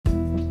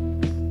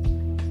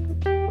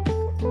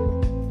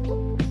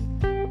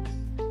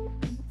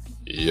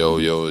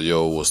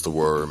Yo, what's the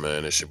word,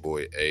 man? It's your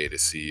boy A, the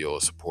CEO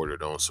of Supporter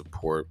Don't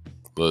Support.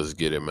 Let's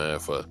get it, man.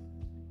 For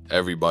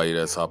everybody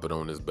that's hopping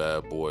on this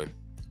bad boy,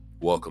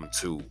 welcome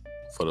to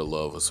For the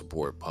Love of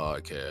Support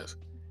podcast.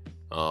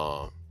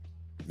 Um,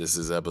 this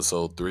is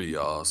episode 3,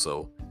 y'all.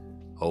 So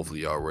hopefully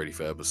y'all ready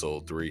for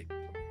episode 3.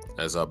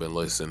 As I've been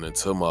listening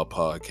to my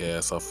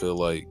podcast, I feel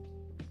like,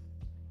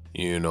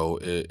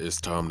 it's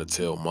time to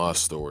tell my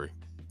story.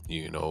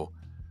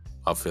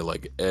 I feel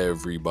like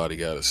everybody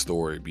got a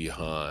story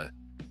behind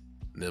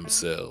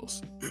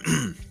themselves.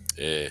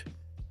 And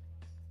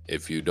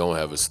if you don't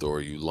have a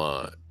story, you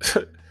lying.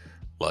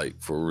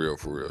 Like for real,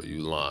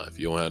 you lying. If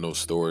you don't have no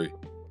story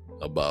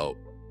about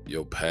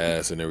your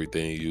past and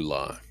everything, you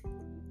lying.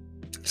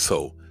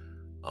 So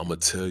I'm gonna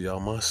tell y'all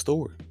my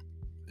story.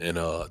 And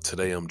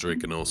today I'm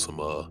drinking on some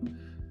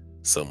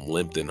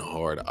Lipton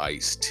hard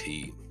iced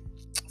tea.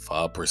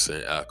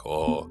 5%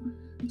 alcohol.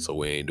 So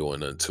we ain't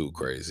doing nothing too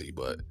crazy,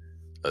 but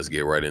let's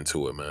get right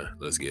into it, man.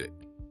 Let's get it.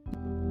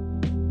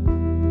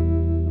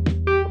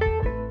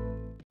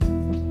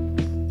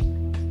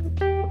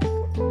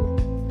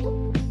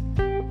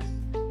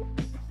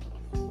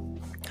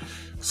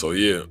 So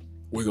yeah,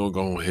 we're gonna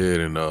go ahead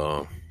and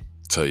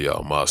tell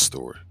y'all my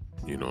story.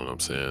 You know what I'm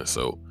saying?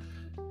 So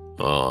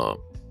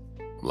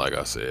like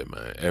I said,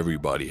 man,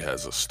 everybody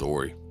has a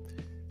story.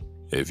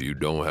 If you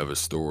don't have a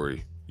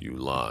story, you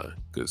lying.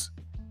 Cause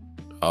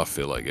I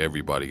feel like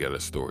everybody got a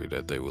story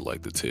that they would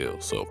like to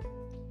tell. So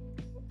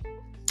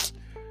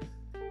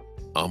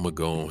I'm gonna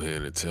go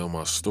ahead and tell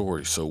my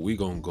story. So we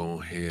gonna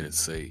go ahead and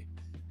say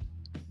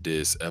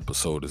this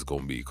episode is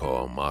gonna be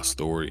called My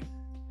Story,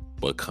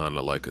 but kind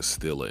of like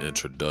still an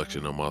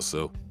introduction of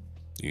myself.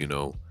 You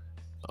know,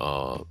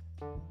 uh,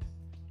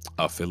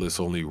 I feel it's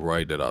only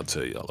right that I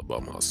tell y'all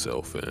about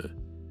myself and,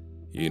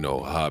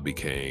 how I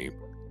became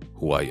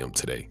who I am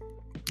today,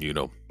 you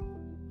know.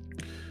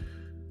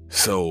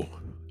 So,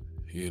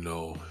 you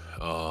know,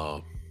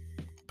 uh,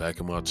 back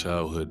in my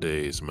childhood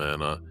days,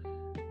 man,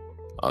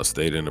 I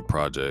stayed in the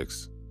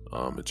projects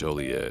at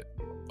Joliet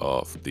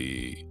off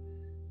the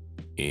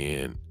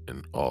end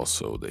and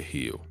also the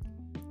hill.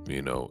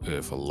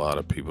 If a lot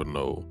of people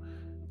know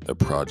the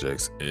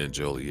projects in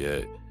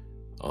Joliet,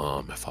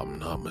 if I'm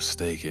not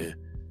mistaken,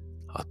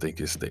 I think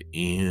it's the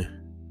end.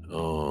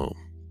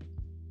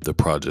 The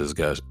projects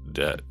got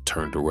that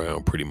turned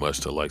around pretty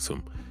much to like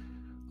some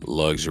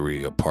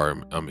luxury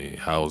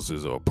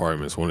houses or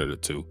apartments, one of the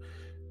two.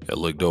 It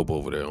looked dope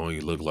over there.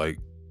 Only looked like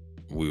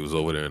we was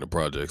over there in the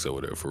projects over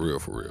there, for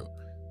real.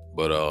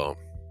 But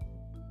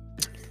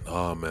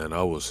oh man,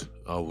 I was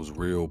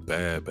real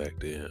bad back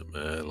then,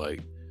 man.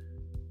 Like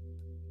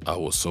I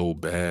was so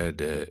bad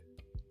that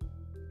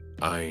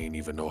I ain't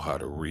even know how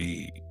to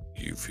read.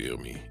 You feel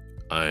me?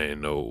 I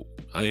ain't know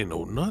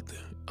nothing.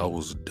 I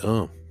was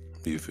dumb.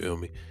 You feel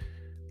me?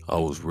 I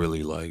was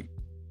really like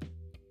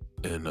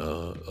in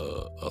a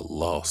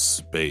lost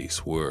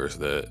space, whereas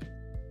that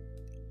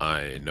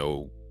I ain't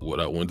know what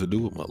I wanted to do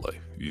with my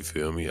life. You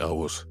feel me?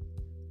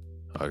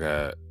 I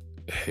got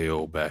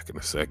held back in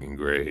the second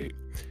grade.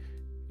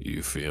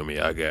 You feel me?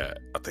 I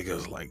think it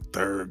was like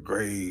third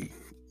grade.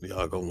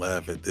 Y'all gonna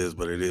laugh at this,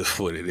 but it is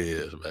what it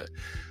is, man.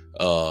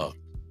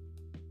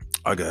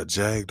 I got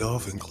jagged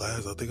off in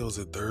class. I think I was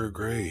in third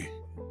grade.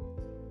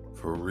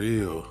 For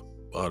real.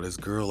 Oh, this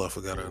girl, I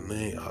forgot her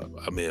name.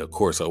 I mean, of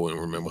course I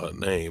wouldn't remember her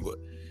name, but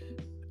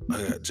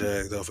I got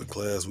jagged off in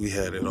class. We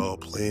had it all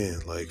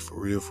planned, like for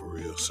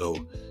real. So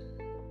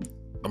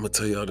I'm gonna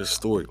tell y'all this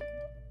story.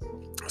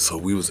 So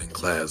we was in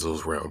class. It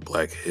was around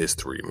Black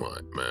History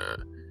Month,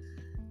 man,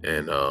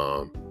 and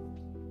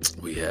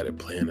we had it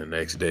planned the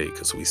next day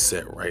because we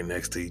sat right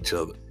next to each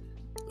other.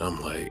 I'm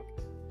like,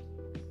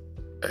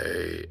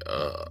 hey,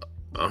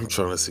 I'm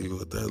trying to see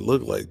what that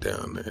looked like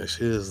down there.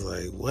 She was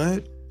like,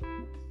 what?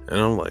 And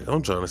I'm like,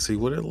 I'm trying to see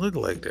what it looked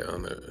like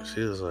down there.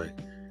 She was like,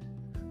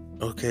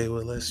 okay,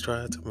 well, let's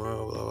try it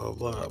tomorrow, blah,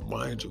 blah, blah.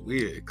 Mind you,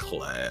 we in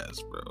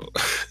class, bro.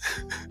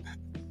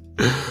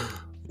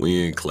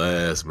 We in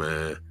class,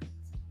 man.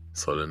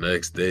 So the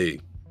next day,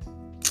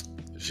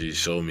 she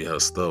showed me her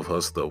stuff. Her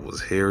stuff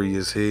was hairy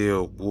as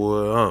hell,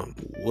 boy.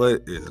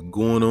 What is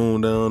going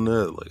on down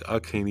there? Like, I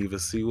can't even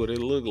see what it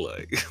looked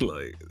like.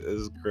 Like,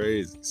 it's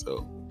crazy.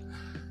 So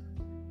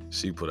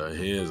she put her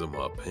hands in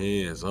my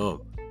pants.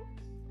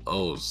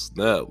 Oh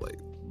snap! Like,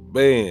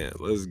 man,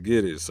 let's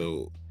get it.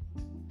 So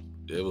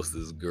it was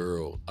this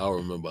girl. I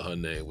remember her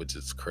name, which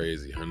is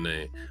crazy. Her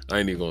name. I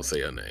ain't even gonna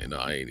say her name. No,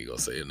 I ain't even gonna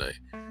say her name.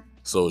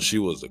 So she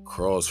was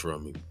across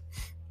from me.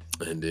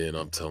 And then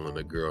I'm telling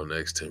the girl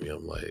next to me,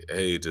 I'm like,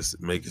 hey, just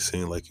make it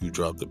seem like you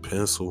dropped the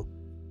pencil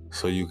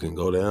so you can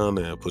go down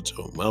there and put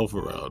your mouth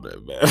around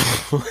that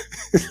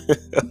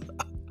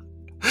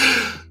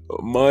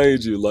bad.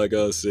 Mind you, like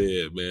I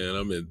said, man,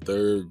 I'm in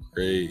third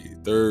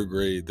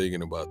grade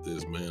thinking about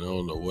this, man. I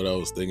don't know what I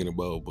was thinking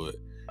about, but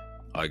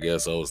I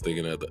guess I was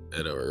thinking at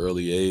an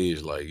early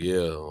age, like, yeah,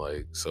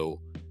 like, so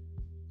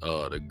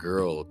the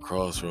girl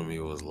across from me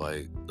was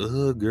like,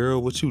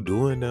 girl, what you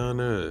doing down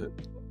there?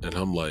 And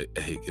I'm like,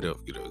 hey, get up.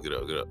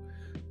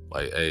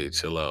 Like, hey,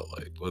 chill out.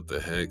 Like, what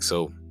the heck?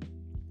 So,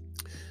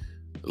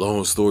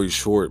 long story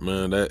short,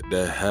 man,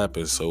 that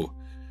happened. So,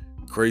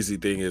 crazy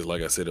thing is,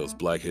 like I said, it was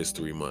Black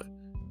History Month.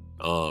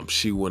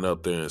 She went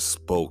up there and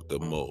spoke the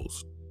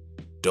most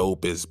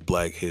dopest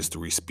Black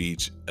History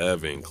speech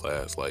ever in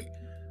class. Like,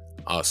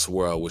 I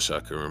swear I wish I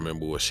could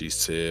remember what she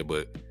said,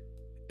 but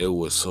it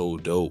was so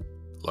dope.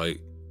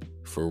 Like,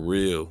 for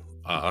real.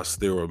 I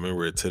still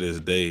remember it to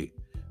this day.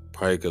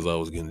 Probably because I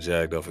was getting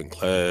jacked up in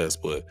class,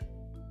 but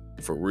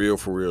for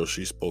real,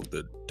 she spoke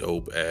the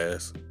dope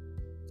ass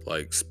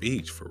like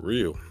speech for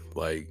real.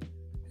 Like,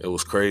 it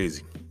was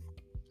crazy.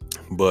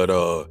 But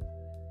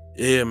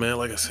yeah, man,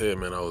 like I said,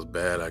 man, I was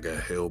bad. I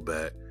got held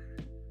back.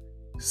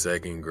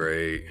 Second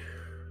grade.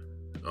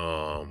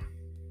 Um,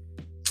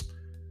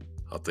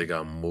 I think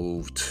I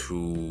moved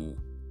to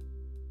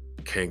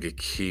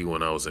Kankakee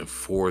when I was in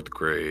fourth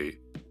grade.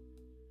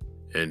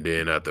 And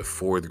then after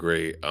fourth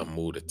grade, I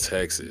moved to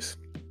Texas.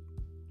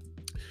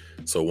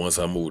 So once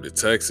I moved to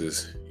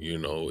Texas,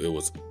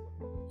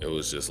 it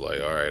was just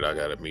like, all right, I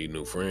gotta meet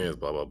new friends,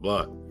 blah, blah,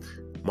 blah.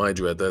 Mind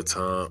you, at that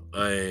time,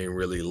 I ain't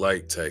really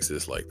like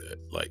Texas like that.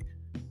 Like,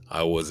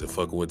 I wasn't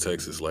fucking with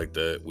Texas like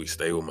that. We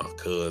stayed with my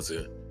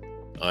cousin.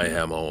 I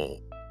had my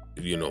own,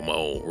 my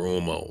own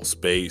room, my own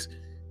space.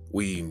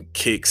 We eating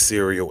kick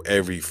cereal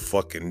every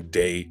fucking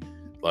day.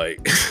 Like,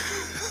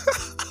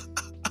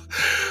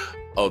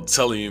 I'm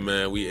telling you,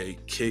 man, we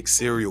ate kick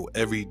cereal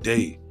every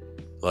day.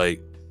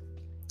 Like,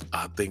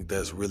 I think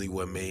that's really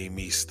what made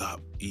me stop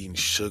eating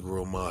sugar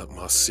on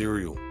my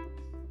cereal.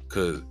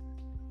 Cause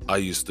I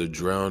used to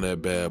drown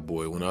that bad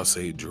boy. When I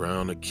say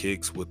drown the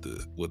kicks with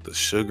the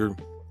sugar,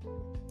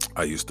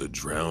 I used to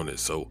drown it.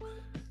 So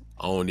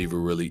I don't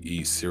even really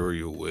eat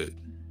cereal with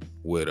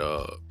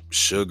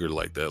sugar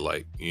like that.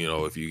 Like,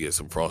 if you get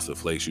some Frosted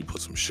Flakes, you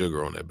put some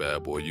sugar on that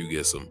bad boy. You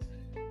get some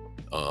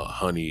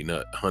honey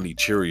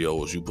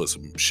Cheerios, you put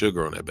some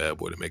sugar on that bad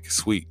boy to make it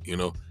sweet.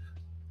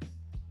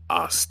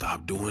 I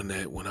stopped doing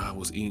that when I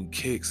was eating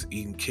kicks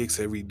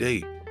every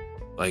day.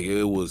 Like,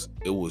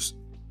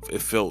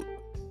 it felt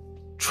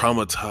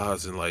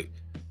traumatizing. Like,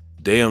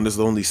 damn, this is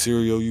the only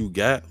cereal you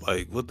got?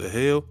 Like, what the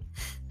hell?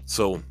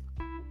 So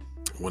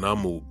when I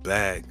moved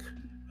back,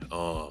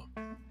 uh,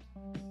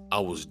 I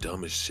was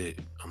dumb as shit.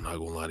 I'm not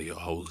gonna lie to you,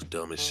 I was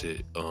dumb as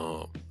shit.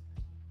 I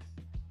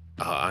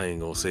ain't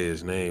gonna say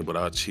his name, but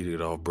I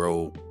cheated off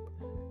bro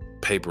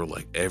paper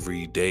like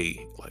every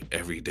day. Like,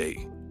 every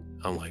day.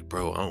 I'm like,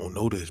 bro, I don't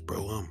know this,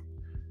 bro.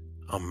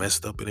 I'm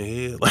messed up in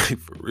the head. Like,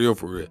 for real,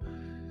 for real.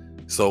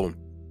 So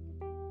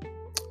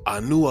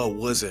I knew I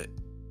wasn't,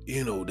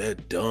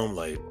 that dumb.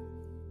 Like,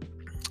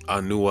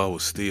 I knew I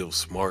was still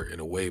smart in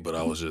a way, but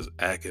I was just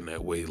acting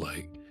that way.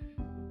 Like,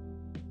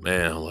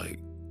 man, like,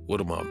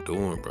 what am I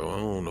doing, bro? I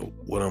don't know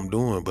what I'm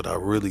doing, but I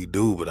really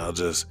do. But I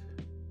just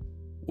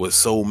was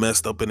so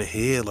messed up in the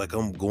head. Like,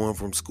 I'm going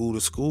from school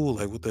to school.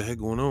 Like, what the heck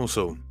going on?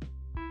 So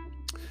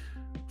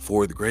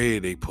fourth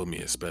grade, they put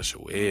me in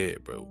special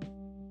ed, bro.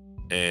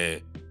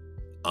 And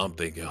I'm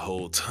thinking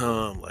whole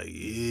time, like,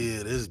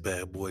 yeah, this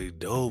bad boy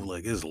dope.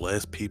 Like, there's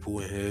less people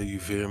in here, you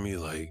feel me?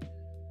 Like,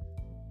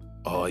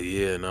 oh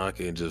yeah, now I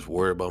can just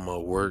worry about my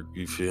work,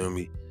 you feel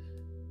me?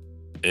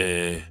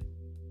 And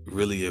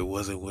really, it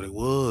wasn't what it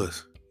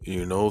was,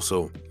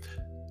 So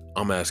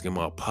I'm asking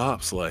my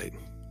pops, like,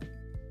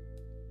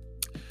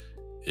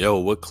 yo,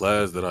 what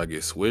class did I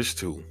get switched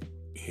to?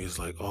 He's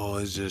like, oh,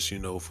 it's just,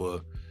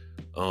 for,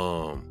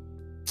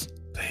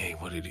 dang,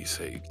 what did he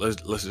say?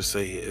 Let's just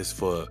say it's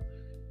for,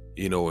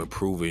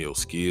 improving your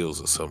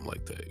skills or something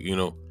like that.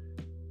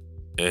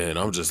 And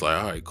I'm just like,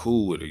 all right,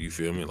 cool with it, you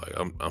feel me? Like,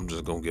 I'm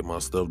just gonna get my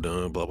stuff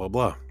done, blah, blah,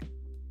 blah.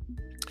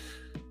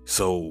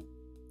 So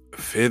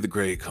fifth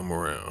grade come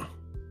around.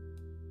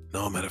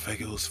 No, matter of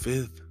fact, it was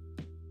fifth.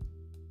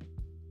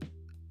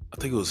 I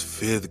think it was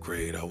fifth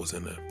grade I was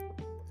in there.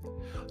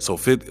 So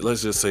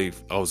let's just say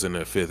I was in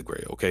that fifth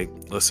grade, okay?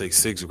 Let's say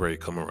sixth grade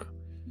come around.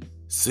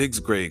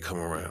 Sixth grade come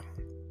around.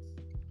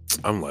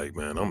 I'm like,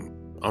 man,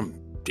 I'm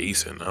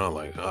decent now.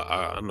 Like,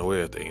 I know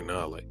everything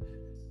now. Like,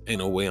 ain't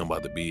no way I'm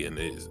about to be in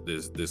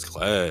this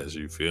class.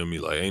 You feel me?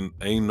 Like,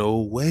 ain't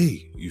no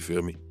way. You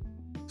feel me?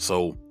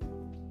 So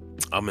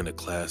I'm in the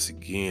class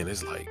again.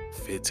 It's like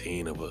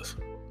 15 of us.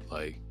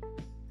 Like,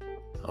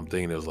 I'm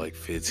thinking it was like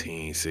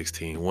 15,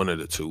 16, one of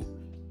the two.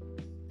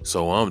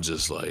 So I'm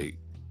just like,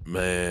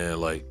 man,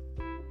 like,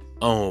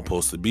 I'm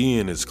supposed to be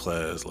in this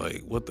class.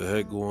 Like, what the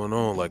heck going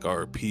on? Like,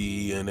 our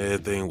PE and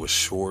everything was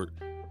short.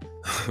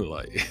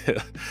 Like,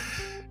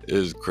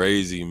 it's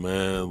crazy,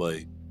 man.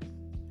 Like,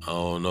 I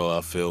don't know.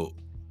 I felt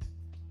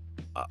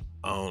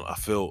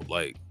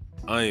like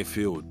I ain't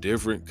feel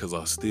different because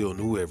I still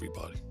knew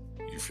everybody.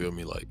 You feel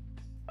me? Like,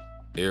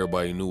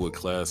 everybody knew what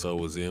class I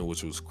was in,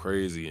 which was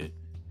crazy. And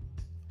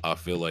I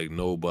feel like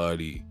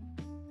nobody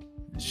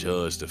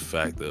judged the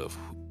fact of,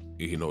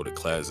 the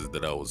classes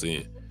that I was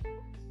in.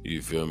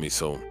 You feel me?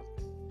 So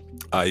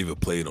I even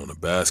played on the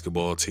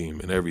basketball team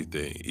and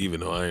everything,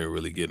 even though I ain't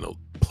really getting no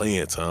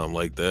playing time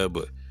like that.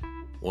 But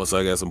once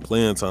I got some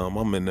playing time,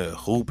 I'm in there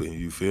hooping,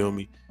 you feel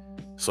me?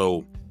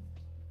 So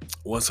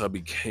Once I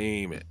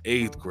became in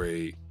 8th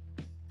grade,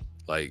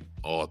 like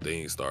all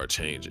things started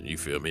changing. You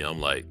feel me? I'm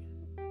like,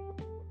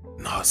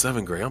 nah,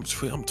 7th grade.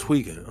 I'm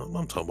tweaking.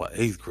 I'm talking about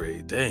 8th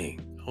grade.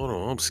 Dang. Hold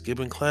on. I'm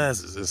skipping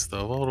classes and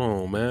stuff. Hold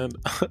on, man.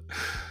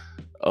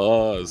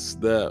 Oh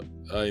snap.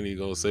 I ain't even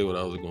gonna say what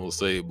I was gonna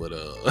say, but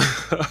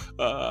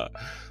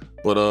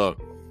but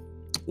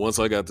once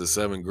I got to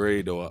 7th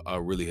grade though, I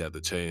really had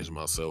to change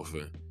myself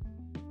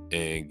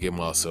and get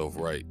myself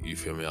right. You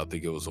feel me? I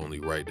think it was only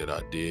right that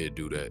I did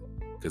do that.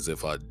 Because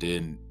if I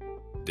didn't,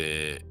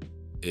 then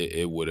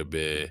it would have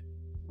been,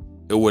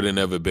 it would have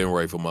never been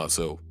right for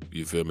myself.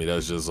 You feel me?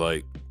 That's just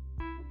like,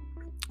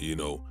 you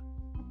know,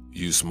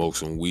 you smoke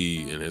some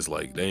weed and it's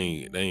like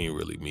they ain't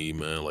really me,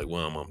 man. Like,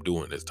 why am I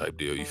doing this type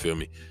deal? You feel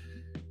me?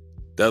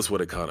 That's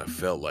what it kind of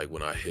felt like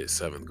when I hit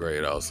 7th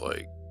grade. I was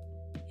like,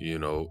 you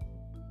know,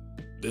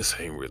 this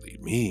ain't really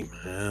me,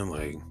 man.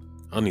 Like,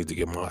 I need to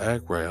get my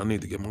act right. I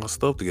need to get my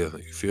stuff together.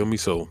 You feel me?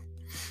 So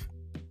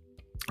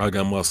I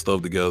got my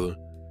stuff together.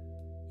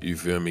 You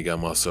feel me? Got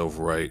myself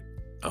right.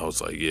 I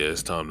was like, yeah,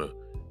 it's time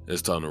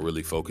to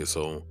really focus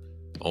on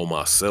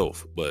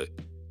myself. But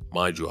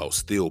mind you, I was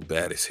still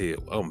bad as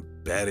hell. I'm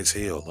bad as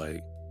hell.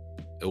 Like,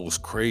 it was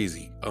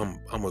crazy.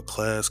 I'm a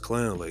class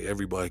clown. Like,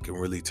 everybody can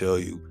really tell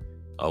you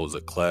I was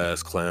a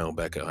class clown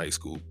back in high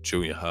school,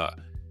 junior high,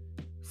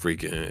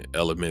 freaking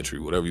elementary,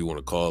 whatever you want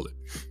to call it.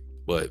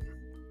 But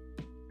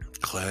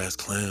class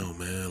clown,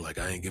 man. Like,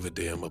 I ain't give a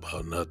damn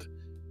about nothing.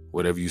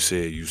 Whatever you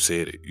said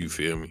it. You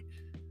feel me?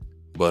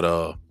 But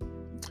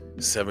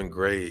 7th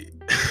grade,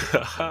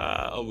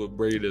 I'm gonna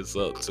bring this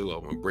up too.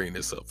 I'm gonna bring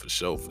this up for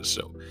sure, for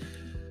sure.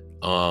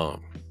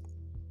 Um,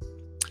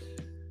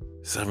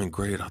 7th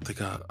grade, I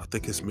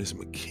think it's Miss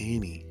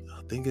McKinney.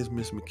 I think it's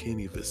Miss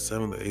McKinney if it's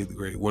 7th or 8th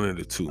grade, one of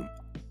the two.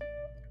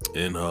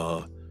 And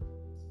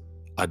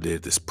I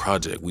did this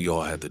project. We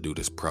all had to do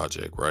this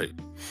project, right?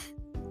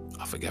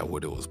 I forgot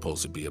what it was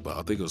supposed to be about.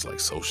 I think it was like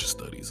social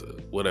studies or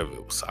whatever.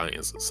 It was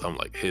science or something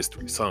like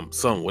history, some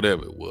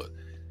whatever it was.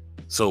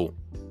 So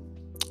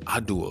I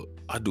do a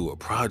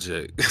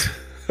project.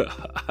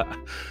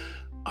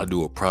 I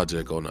do a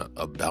project on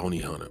a bounty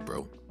hunter,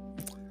 bro.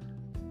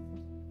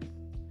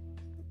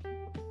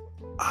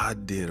 I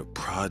did a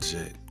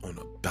project on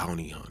a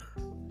bounty hunter.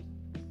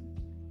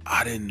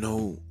 I didn't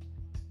know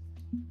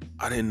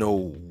I didn't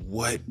know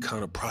what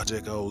kind of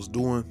project I was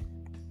doing,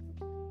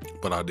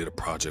 but I did a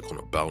project on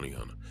a bounty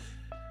hunter.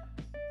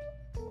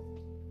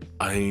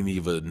 I ain't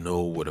even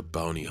know what a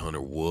bounty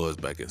hunter was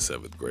back in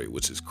 7th grade,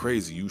 which is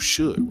crazy. You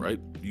should, right?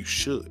 You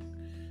should.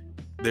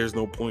 There's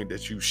no point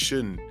that you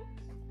shouldn't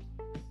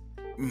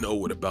know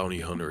what a bounty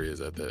hunter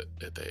is at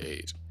that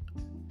age.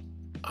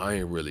 I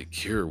ain't really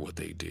care what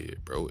they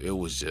did, bro. It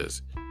was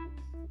just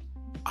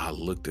I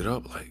looked it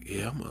up like,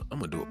 yeah, I'm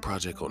gonna do a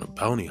project on a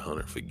bounty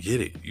hunter.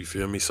 Forget it. You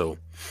feel me? So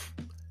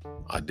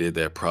I did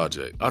that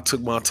project. I took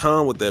my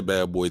time with that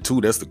bad boy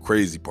too. That's the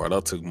crazy part. I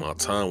took my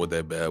time with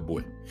that bad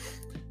boy.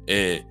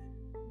 And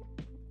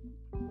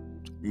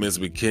Miss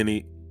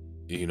McKinney,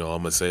 I'm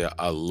gonna say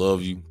I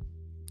love you,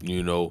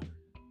 you know,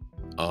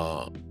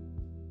 uh,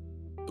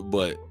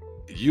 but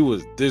you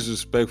was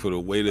disrespectful the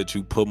way that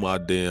you put my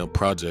damn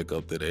project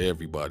up there to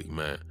everybody,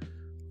 man.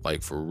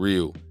 Like, for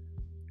real.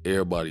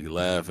 Everybody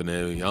laughing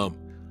at me.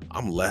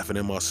 I'm laughing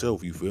at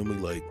myself, you feel me?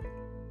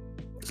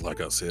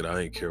 Like I said, I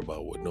ain't care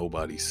about what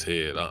nobody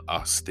said.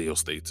 I still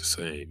stayed the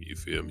same, you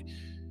feel me?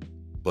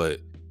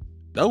 But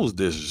that was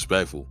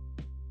disrespectful.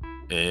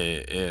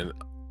 And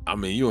I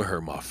mean, you ain't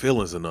hurt my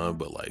feelings or nothing,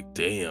 but like,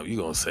 damn, you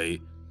gonna say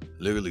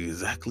literally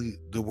exactly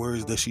the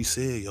words that she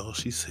said, y'all.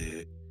 She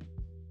said,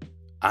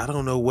 I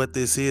don't know what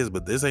this is,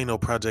 but this ain't no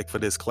project for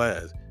this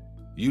class.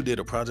 You did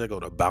a project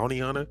on a bounty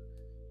hunter?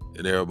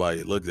 And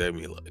everybody looked at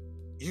me like,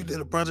 you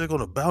did a project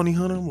on a bounty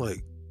hunter? I'm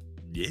like,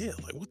 yeah,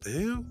 like, what the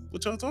hell?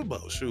 What y'all talking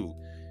about? Shoot.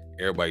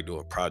 Everybody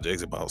doing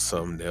projects about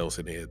something else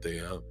and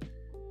everything.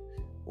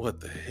 What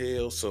the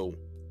hell? So,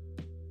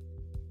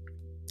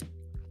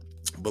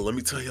 but let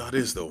me tell y'all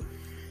this though.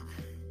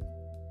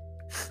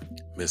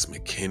 Miss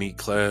McKinney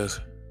class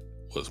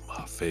was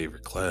my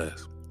favorite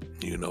class.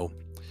 You know,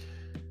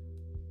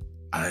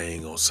 I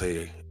ain't gonna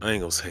say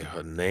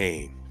her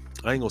name.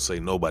 I ain't gonna say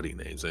nobody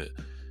names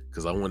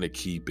because I want to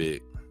keep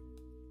it.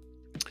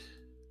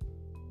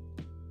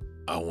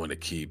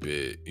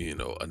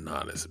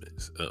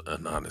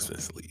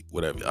 Anonymously,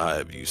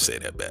 however you say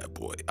that bad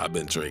boy. I've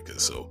been drinking,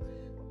 so,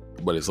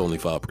 but it's only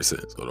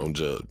 5%, so don't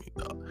judge me.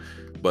 No.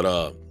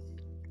 But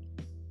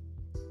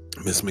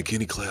Miss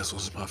McKinney class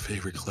was my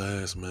favorite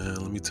class, man.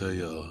 Let me tell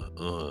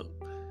y'all.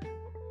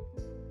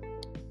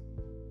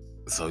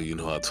 So,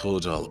 I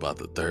told y'all about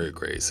the 3rd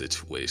grade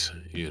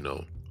situation,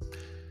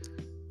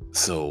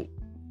 So,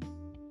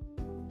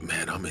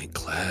 man, I'm in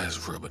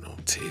class rubbing on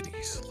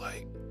titties,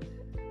 like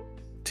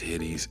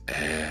titties,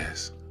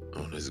 ass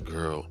on this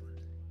girl.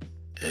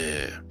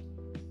 And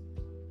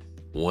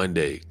one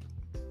day,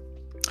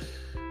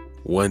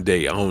 I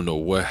don't know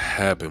what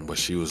happened, but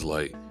she was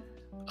like,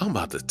 I'm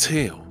about to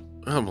tell.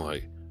 I'm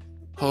like,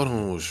 hold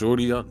on,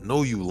 shorty, I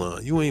know you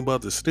lying. You ain't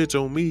about to snitch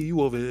on me.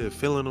 You over here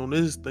feeling on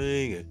this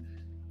thing. And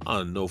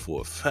I know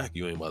for a fact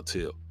you ain't about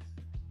to tell.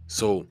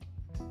 So,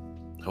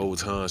 whole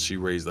time she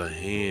raised her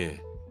hand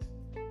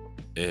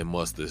and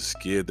must have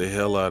scared the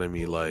hell out of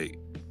me. Like,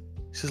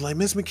 she's like,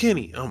 Miss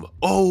McKinney. I'm like,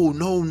 oh,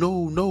 no,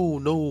 no, no,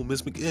 no,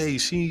 Miss McKinney. Hey,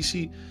 she.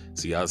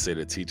 See, I say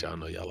the teacher, I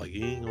know y'all like,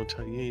 you ain't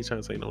trying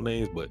to say no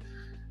names, but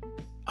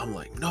I'm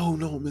like, no,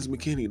 no, Miss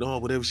McKinney, no,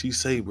 whatever she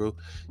say, bro.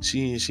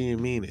 She ain't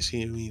mean it.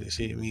 She ain't mean it.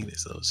 She ain't mean it.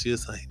 So she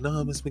was like,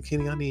 no, Miss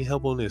McKinney, I need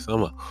help on this.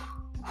 I'm like,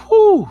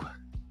 whew.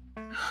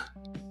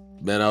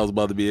 Man, I was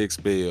about to be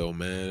expelled,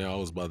 man. I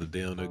was about to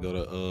down there go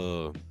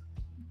to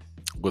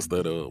what's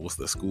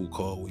that school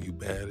called when you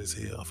bad as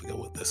hell? I forget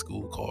what that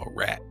school called.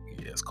 RAC.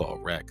 Yeah, it's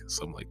called RAC,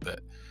 something like that.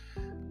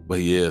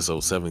 But yeah, so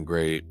 7th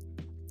grade,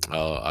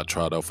 I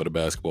tried out for the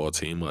basketball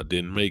team. I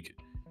didn't make it.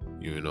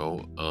 You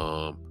know,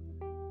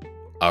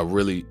 I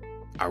really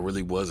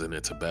wasn't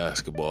into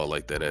basketball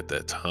like that at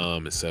that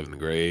time in 7th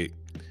grade,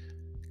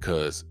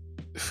 because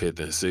 5th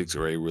and 6th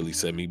grade really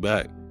set me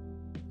back.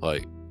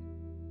 Like,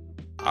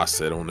 I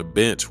sat on the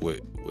bench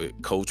with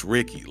Coach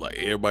Ricky. Like,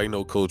 everybody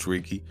know Coach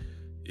Ricky.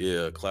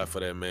 Yeah, clap for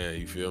that man.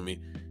 You feel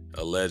me?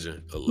 A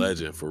legend,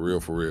 for real,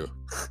 for real.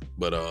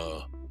 But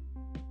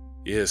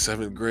yeah,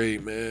 7th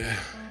grade, man.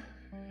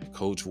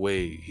 Coach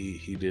Wade, he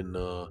didn't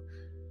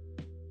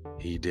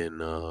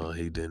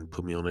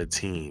put me on that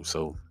team.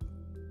 So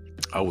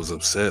I was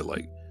upset.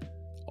 Like,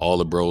 all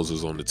the bros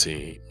was on the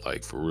team.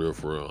 Like, for real,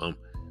 for real.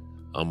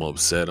 I'm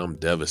upset. I'm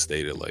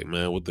devastated. Like,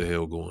 man, what the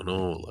hell going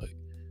on? Like,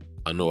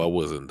 I know I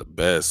wasn't the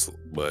best,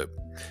 but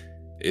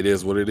it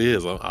is what it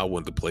is. I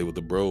wanted to play with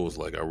the bros.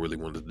 Like, I really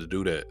wanted to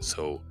do that.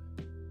 So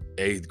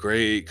 8th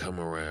grade come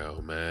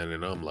around, man,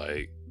 and I'm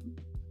like,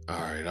 all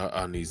right,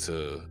 I need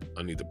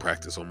to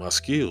practice on my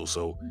skills.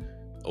 So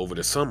over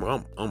the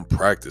summer, I'm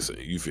practicing.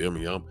 You feel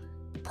me? I'm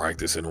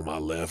practicing on my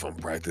left. I'm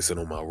practicing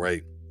on my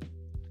right.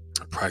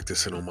 I'm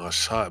practicing on my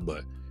shot,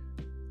 but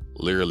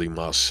literally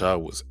my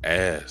shot was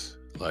ass.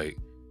 Like,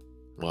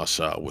 my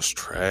shot was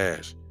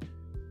trash.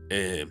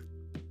 And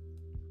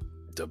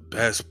the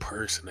best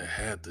person that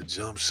had the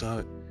jump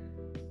shot,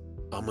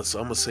 I'm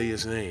gonna say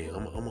his name.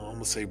 I'm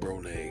gonna say bro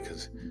name,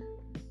 because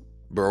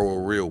bro a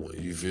real one.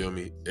 You feel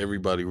me?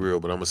 Everybody real,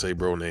 but I'm gonna say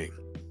bro name.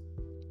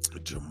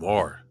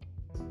 Jamar.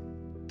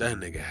 That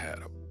nigga had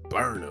a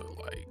burner.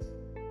 Like,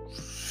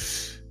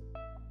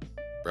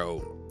 bro,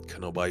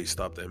 can nobody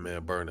stop that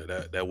man burner?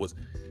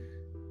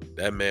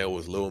 That man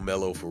was Lil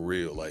Mello for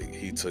real. Like,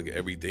 he took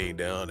everything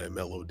down that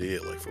Mello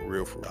did. Like, for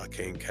real, for real. I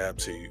can't cap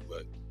to you,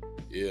 but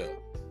yeah.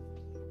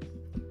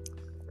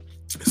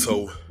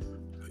 So,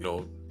 you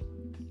know,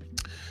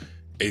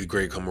 8th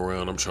grade come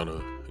around. I'm trying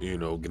to,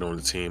 get on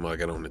the team. I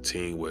got on the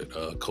team with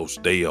Coach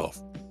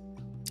Dayoff.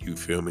 You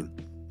feel me?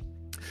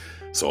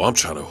 So I'm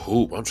trying to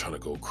hoop. I'm trying to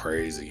go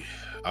crazy.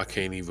 I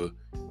can't even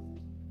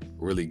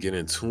really get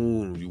in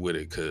tune with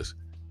it, because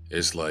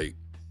it's like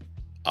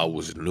I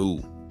was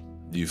new.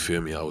 You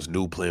feel me? I was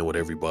new playing with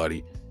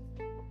everybody.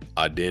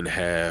 I didn't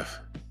have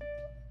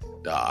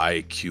the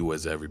IQ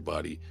as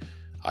everybody.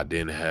 I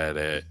didn't have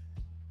that,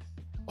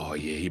 oh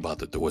yeah, he about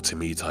to throw it to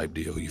me type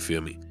deal. You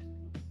feel me?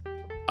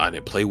 I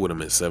didn't play with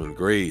him in 7th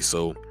grade.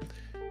 So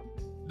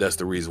that's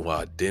the reason why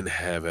I didn't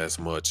have as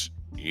much,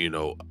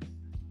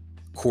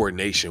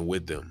 coordination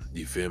with them.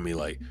 You feel me?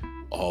 Like,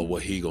 oh,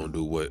 what he gonna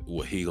do?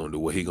 What he gonna do?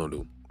 What he gonna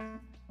do?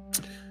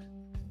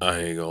 I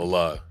ain't gonna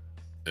lie.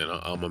 And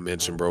I'm gonna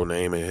mention bro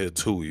name in here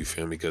too. You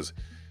feel me? Because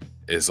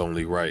it's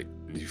only right.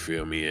 You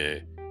feel me?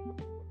 And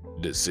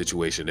the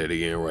situation that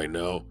he in right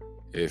now,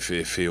 if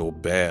it feel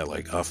bad,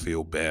 like I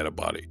feel bad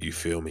about it. You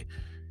feel me?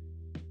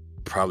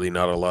 Probably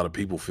not a lot of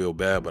people feel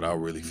bad, but I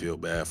really feel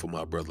bad for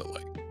my brother.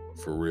 Like,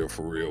 for real,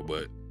 for real.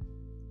 But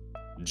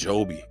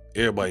Joby,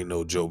 everybody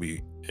know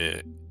Joby,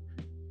 and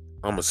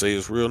I'm gonna say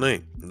his real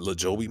name,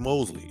 LaJoby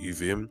Mosley. You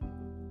feel me?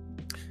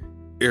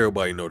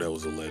 Everybody know that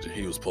was a legend.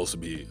 He was supposed to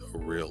be a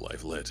real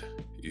life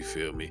legend. You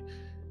feel me?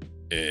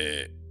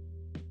 And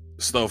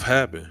stuff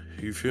happened.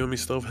 You feel me?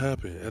 Stuff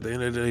happened. At the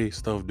end of the day,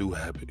 stuff do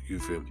happen. You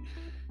feel me?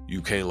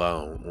 You can't lie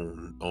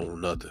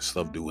on nothing.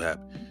 Stuff do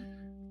happen.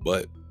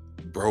 But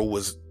bro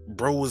was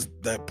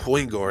that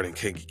point guard in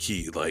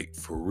Kankakee. Like,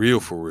 for real,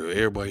 for real.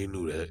 Everybody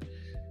knew that.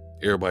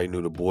 Everybody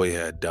knew the boy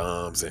had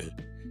dimes and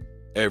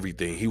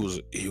everything. He was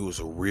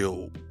a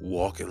real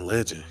walking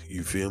legend.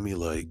 You feel me?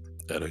 Like,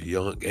 at a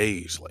young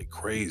age, like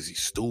crazy,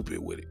 stupid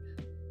with it.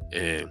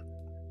 And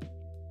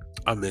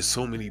I missed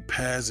so many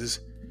passes.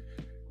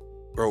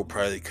 Bro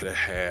probably could have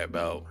had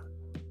about,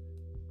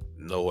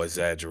 no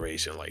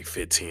exaggeration, like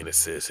 15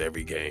 assists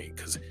every game,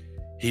 because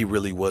he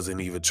really wasn't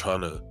even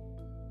trying to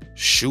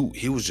shoot.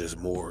 He was just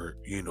more,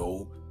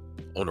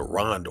 on a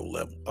Rondo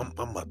level. I'm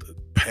about to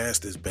pass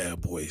this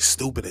bad boy,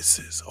 stupid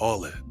assists,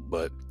 all that.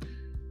 But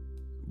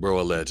bro,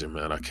 a legend,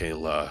 man. I can't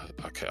lie.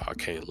 I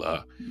can't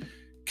lie.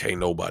 Can't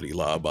nobody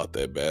lie about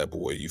that bad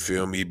boy. You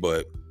feel me?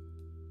 But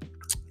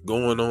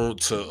going on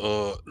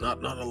to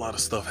not a lot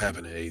of stuff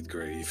happened in 8th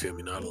grade. You feel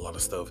me? Not a lot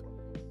of stuff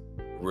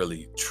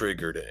really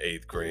triggered in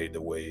 8th grade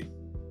the way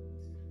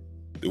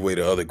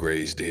the other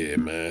grades did,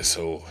 man.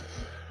 So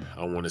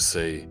I want to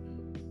say,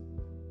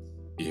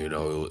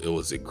 it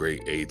was a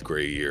great 8th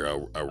grade year.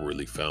 I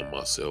really found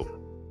myself.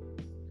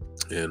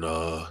 And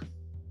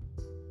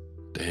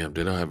damn,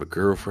 did I have a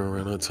girlfriend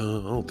around that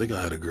time? I don't think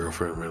I had a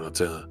girlfriend around that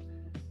time.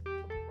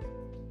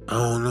 I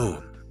don't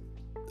know.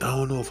 I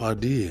don't know if I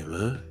did,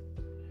 man.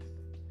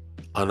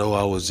 I know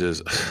I was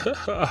just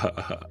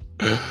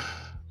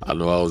I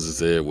know I was just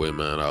that way,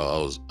 man. I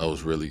was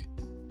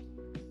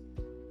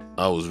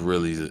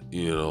really,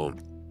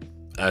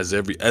 as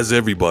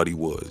everybody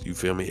was. You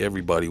feel me?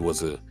 Everybody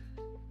was a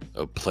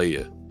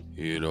player,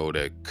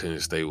 that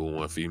couldn't stay with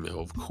one female.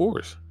 Of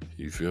course.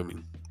 You feel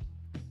me?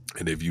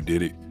 And if you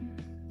did it,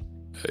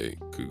 hey,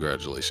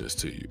 congratulations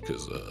to you.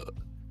 Because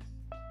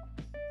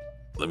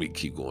let me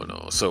keep going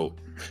on. So,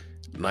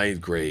 9th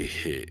grade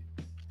hit.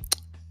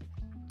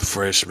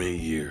 Freshman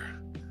year.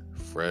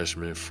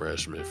 Freshman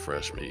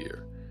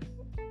year.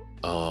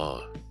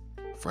 Uh,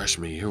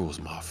 Freshman year was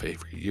my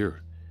favorite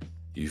year.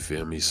 You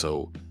feel me?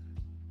 So,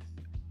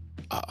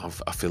 I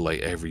feel like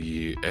every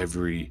year,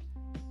 every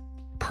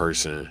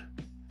person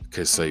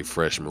could say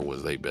freshman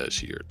was their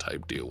best year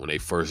type deal when they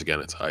first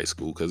got into high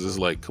school. Because it's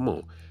like, come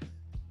on,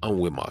 I'm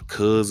with my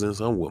cousins,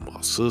 I'm with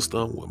my sister,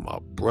 I'm with my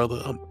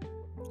brother,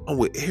 I'm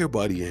with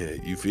everybody in here.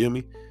 You feel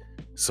me?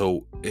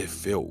 So it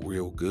felt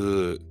real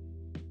good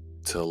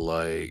to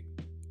like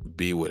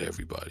be with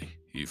everybody.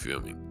 You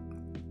feel me?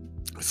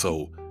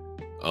 So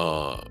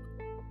uh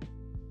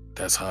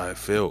that's how I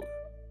felt.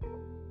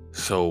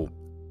 So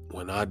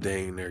when I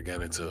dang near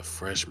got into a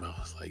freshman, I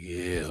was like,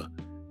 yeah,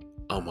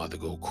 I'm about to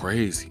go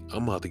crazy.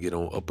 I'm about to get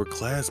on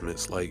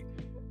upperclassmen. Like,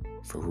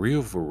 for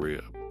real, for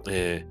real.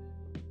 And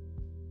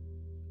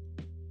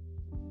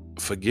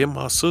forget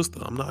my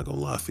sister. I'm not gonna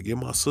lie, forget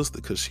my sister,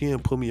 because she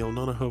didn't put me on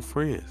none of her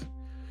friends.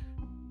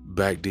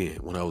 Back then,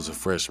 when I was a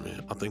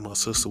freshman, I think my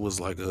sister was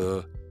like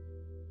a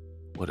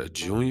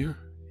junior?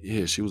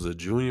 Yeah, she was a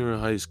junior in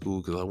high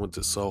school because I went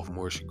to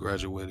sophomore. She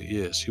graduated.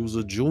 Yeah, she was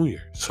a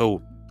junior.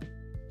 So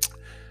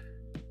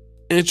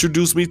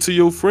introduce me to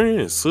your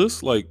friends,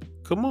 sis. Like,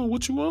 come on,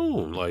 what you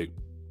on? Like,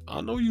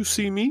 I know you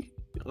see me.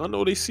 I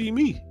know they see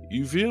me.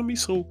 You feel me?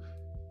 So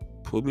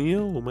put me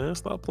on, man.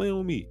 Stop playing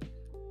with me.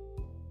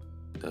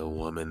 That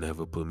woman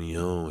never put me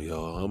on,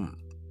 y'all. I'm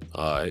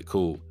all right,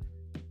 cool.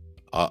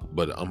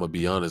 But I'm gonna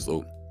be honest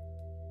though.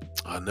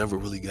 I never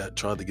really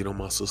tried to get on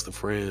my sister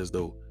friends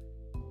though.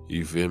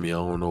 You feel me? I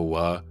don't know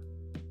why.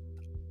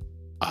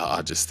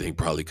 I just think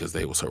probably because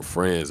they was her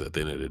friends at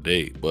the end of the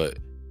day. But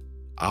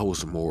I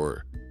was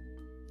more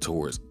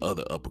towards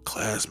other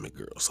upperclassmen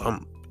girls.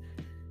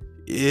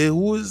 Yeah,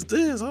 who is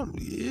this?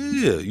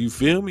 Yeah, you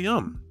feel me?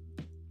 I'm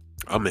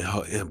in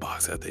her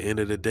inbox at the end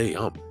of the day.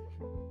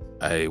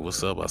 Hey,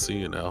 what's up? I see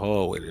you in that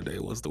hallway today.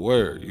 What's the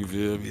word? You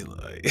feel me?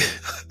 Like,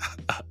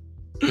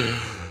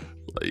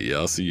 like,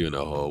 yeah, I see you in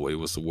that hallway.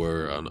 What's the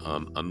word?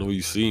 I know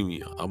you see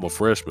me. I'm a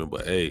freshman,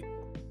 but hey,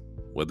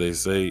 what they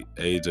say,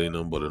 age ain't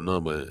nothing but a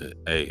number. And,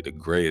 hey, the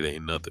grade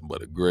ain't nothing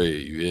but a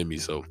grade. You hear me?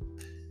 So,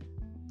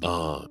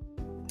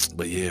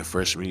 but yeah,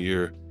 freshman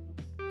year,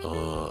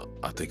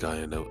 I think I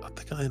ended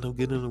up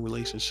getting in a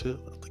relationship.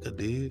 I think I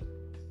did.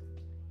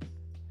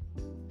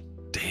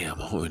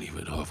 Damn, I don't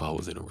even know if I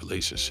was in a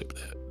relationship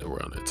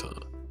around that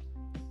time.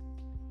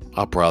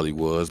 I probably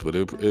was, but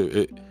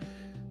it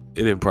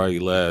didn't probably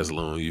last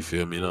long. You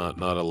feel me? Not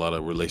a lot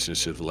of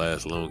relationships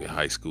last long in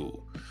high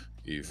school.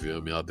 You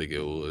feel me? I think it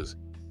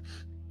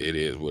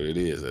is what it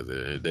is at the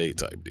end of the day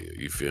type deal.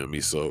 You feel me?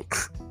 So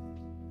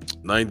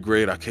 9th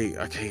grade, I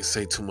can't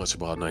say too much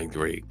about 9th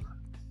grade.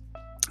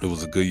 It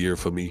was a good year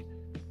for me.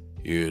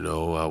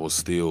 I was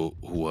still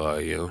who I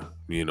am.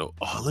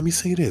 Oh, let me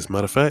say this.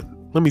 Matter of fact,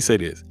 let me say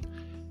this.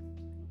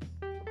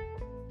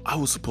 I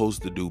was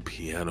supposed to do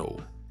piano,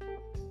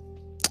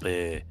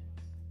 and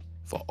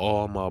for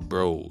all my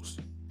bros,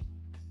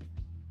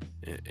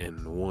 and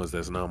the ones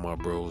that's not my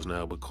bros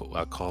now, but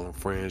I call them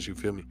friends. You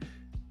feel me?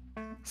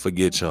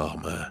 Forget y'all,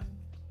 man.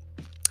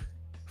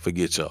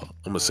 Forget y'all.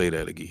 I'm gonna say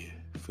that again.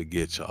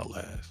 Forget y'all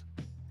ass.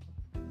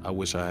 I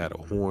wish I had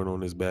a horn on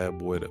this bad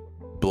boy to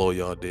blow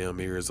y'all damn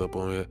ears up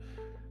on it.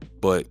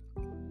 But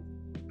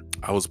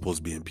I was supposed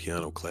to be in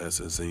piano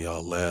classes and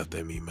y'all laughed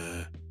at me,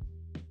 man.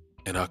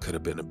 And I could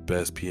have been the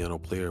best piano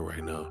player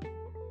right now.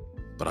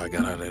 But I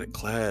got out of that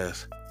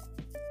class.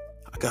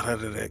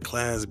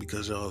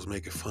 Because y'all was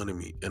making fun of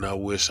me. And I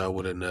wish I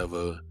would have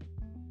never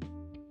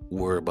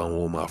worried about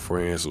what my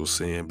friends was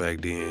saying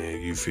back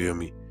then. You feel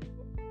me?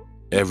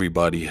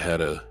 Everybody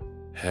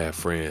had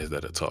friends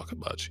that'll talk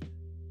about you.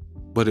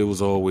 But it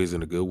was always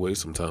in a good way.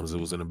 Sometimes it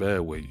was in a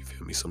bad way. You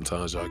feel me?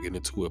 Sometimes y'all get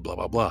into it, blah,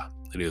 blah, blah.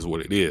 It is what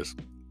it is.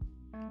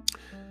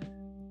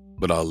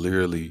 But I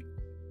literally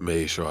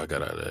made sure I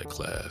got out of that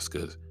class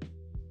because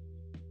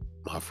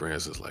my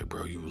friends was like,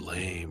 bro, you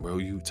lame, bro.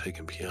 You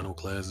taking piano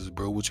classes,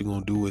 bro. What you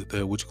gonna do with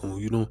that? What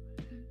you gonna,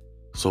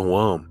 So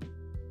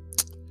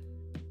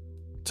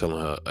telling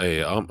her,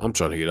 hey, I'm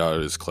trying to get out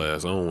of this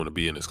class. I don't want to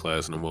be in this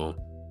class no more.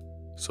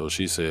 So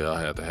she said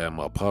I had to have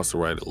my pops to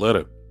write a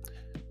letter.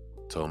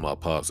 Told my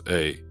pops,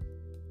 hey,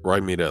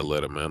 write me that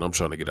letter, man. I'm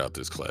trying to get out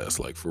this class.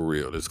 Like, for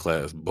real. This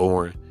class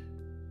boring.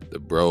 The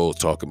bro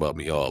talking about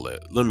me all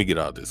that. Let me get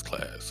out of this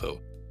class. So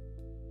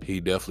he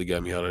definitely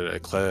got me out of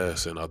that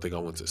class, and I think I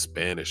went to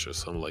Spanish or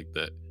something like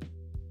that.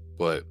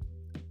 But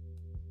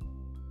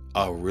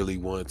I really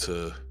wanted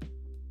to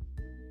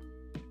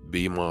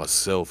be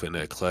myself in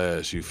that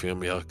class. You feel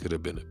me? I could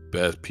have been the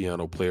best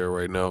piano player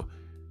right now,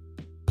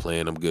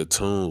 playing them good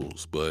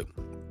tunes. But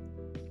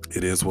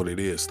it is what it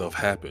is. Stuff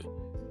happened.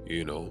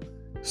 You know,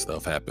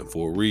 stuff happened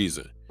for a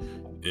reason.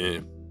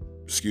 And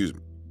excuse me.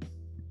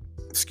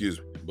 Excuse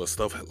me. But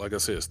stuff, like I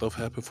said, stuff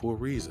happened for a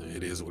reason.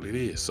 It is what it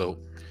is. So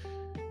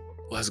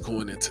let's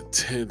go into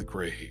 10th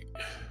grade.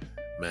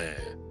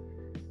 Man,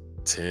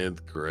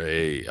 10th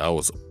grade. I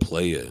was a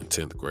player in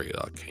 10th grade.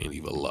 I can't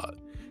even lie.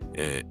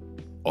 And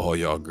all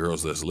y'all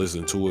girls that's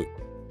listening to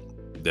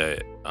it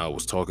that I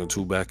was talking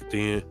to back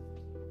then,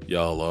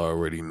 y'all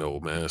already know,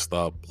 man.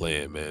 Stop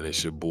playing, man.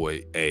 It's your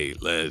boy. Hey,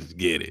 let's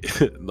get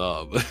it.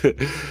 Nah,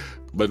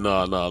 but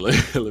nah.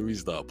 Let me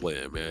stop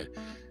playing, man.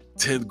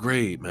 10th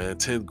grade, man.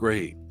 10th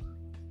grade.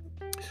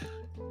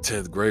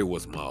 10th grade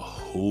was my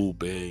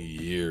hooping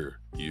year.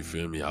 You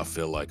feel me? I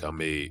feel like I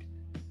made,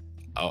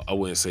 I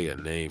wouldn't say a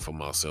name for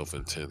myself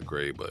in 10th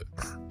grade, but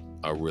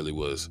I really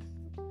was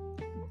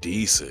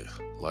decent.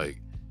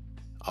 Like,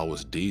 I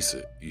was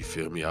decent. You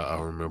feel me? I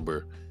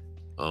remember,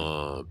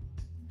 I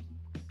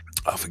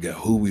forgot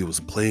who we was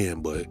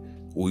playing, but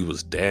we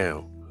was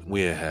down.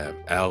 We didn't have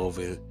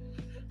Alvin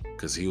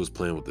because he was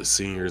playing with the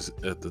seniors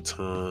at the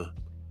time.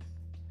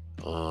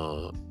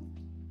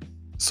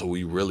 So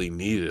we really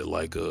needed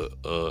like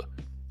a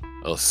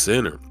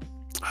center.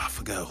 I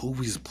forgot who we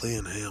was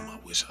playing him. I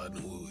wish I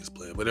knew who he was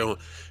playing, but it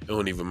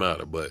don't even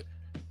matter. But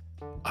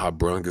I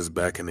brung us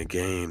back in the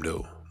game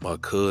though. My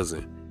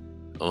cousin,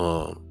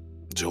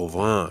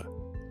 Jovan,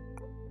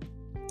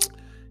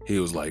 he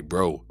was like,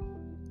 bro,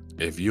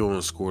 if you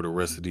don't score the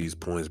rest of these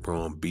points,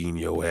 bro, I'm beating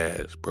your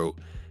ass, bro.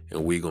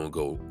 And we gonna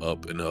go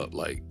up and up,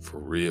 like, for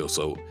real.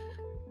 So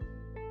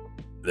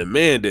the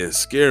man didn't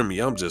scare me.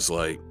 I'm just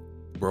like,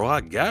 bro,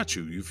 I got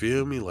you. You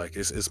feel me? Like,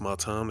 it's my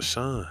time to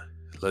shine.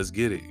 Let's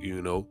get it,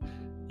 you know.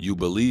 You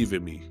believe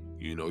in me.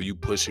 You know, you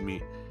pushing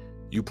me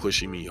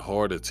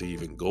harder to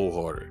even go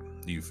harder.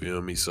 You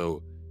feel me?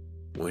 So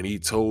when he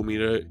told me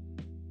that,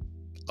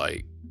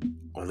 like,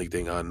 only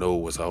thing I know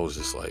was I was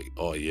just like,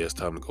 oh yeah, it's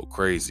time to go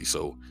crazy.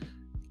 So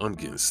I'm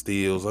getting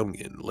steals, I'm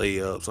getting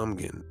layups, I'm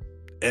getting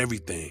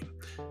everything.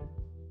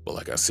 But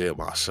like I said,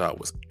 my shot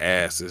was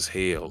ass as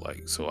hell.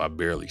 Like, so I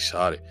barely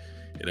shot it.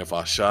 And if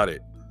I shot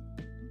it,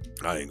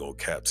 I ain't gonna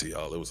cap to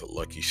y'all. It was a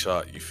lucky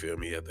shot, you feel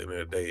me? At the end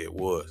of the day, it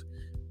was.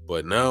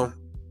 But now,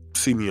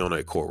 see me on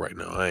that court right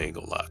now. I ain't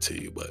gonna lie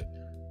to you, but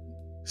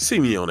see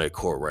me on that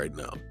court right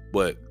now.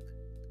 But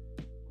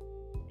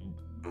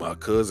my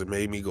cousin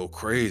made me go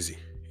crazy.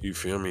 You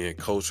feel me? And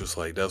coach was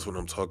like, that's what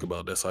I'm talking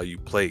about. That's how you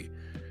play.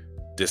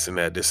 This and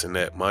that, this and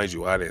that. Mind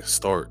you, I didn't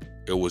start.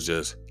 It was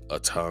just a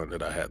time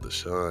that I had to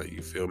shine.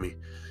 You feel me?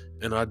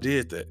 And I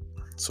did that.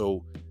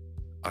 So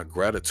I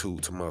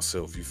gratitude to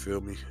myself. You feel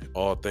me?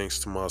 All thanks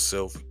to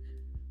myself.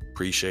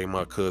 Appreciate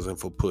my cousin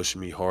for pushing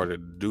me harder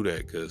to do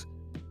that because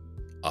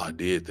I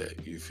did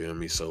that. You feel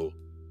me? So,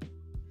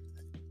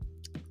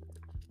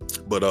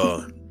 but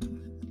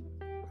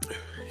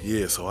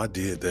yeah, so I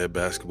did that.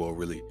 Basketball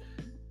really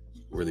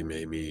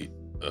made me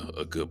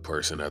a good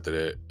person after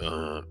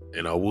that.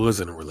 And I was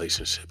in a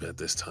relationship at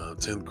this time.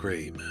 10th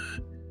grade,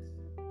 man.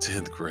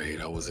 10th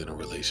grade, I was in a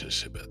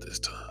relationship at this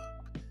time.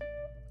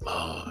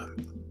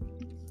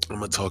 I'm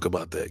gonna talk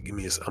about that.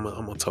 I'm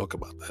gonna talk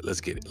about that. Let's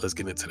get it. Let's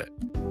get into that.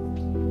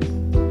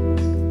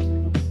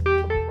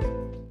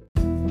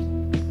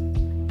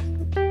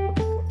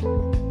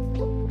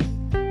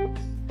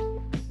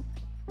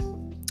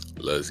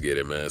 Let's get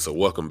it, man. So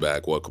welcome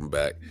back.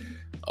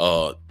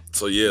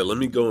 So yeah, let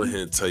me go ahead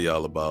and tell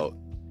y'all about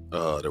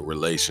the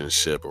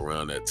relationship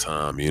around that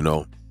time, you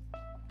know.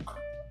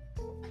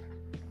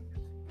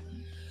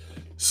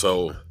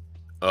 So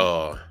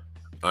I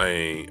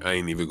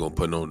ain't even gonna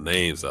put no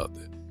names out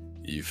there.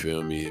 You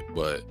feel me?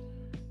 But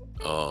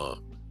I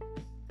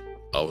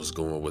was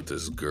going with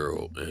this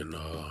girl and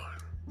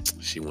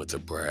she went to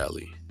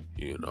Bradley,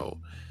 you know.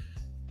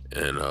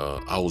 And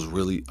I was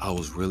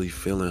really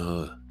feeling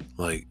her.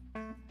 Like,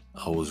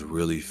 I was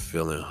really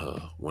feeling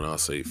her. When I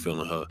say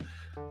feeling her,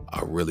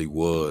 I really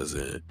was.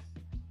 And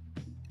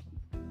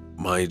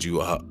mind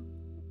you, I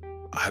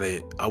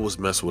was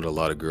messing with a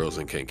lot of girls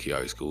in Kankakee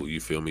High School, you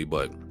feel me?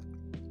 But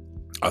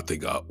I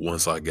think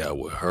once I got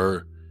with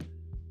her,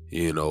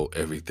 you know,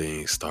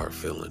 everything started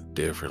feeling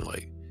different.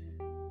 Like,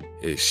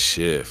 it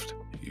shift.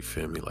 You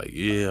feel me? Like,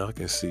 yeah, I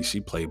can see she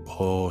play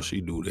ball.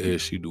 She do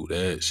this. She do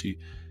that.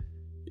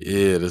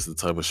 Yeah, that's the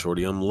type of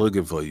shorty I'm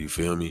looking for. You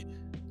feel me?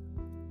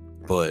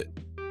 But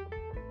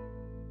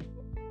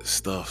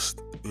stuff,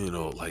 you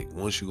know, like,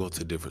 once you go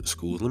to different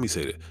schools, let me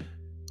say that.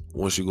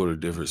 Once you go to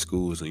different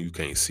schools and you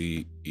can't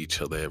see each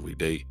other every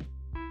day,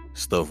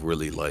 stuff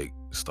really, like,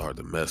 start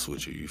to mess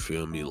with you. You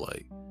feel me?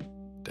 Like,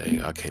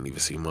 dang, I can't even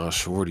see my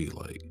shorty.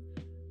 Like,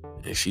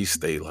 and she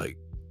stayed, like,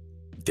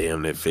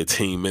 damn near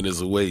 15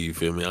 minutes away. You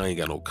feel me? I ain't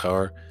got no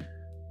car.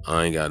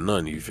 I ain't got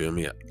nothing, you feel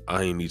me?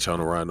 I ain't even trying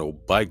to ride no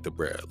bike to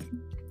Bradley.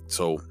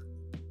 So,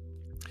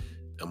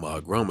 and my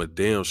grandma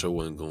damn sure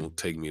wasn't gonna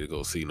take me to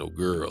go see no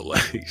girl.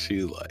 Like,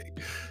 she's like,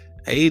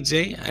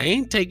 AJ, I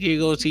ain't taking you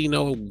to go see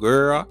no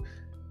girl.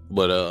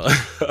 But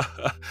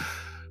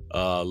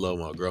I love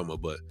my grandma.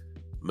 But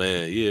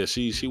man, yeah,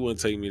 she wouldn't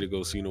take me to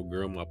go see no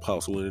girl. My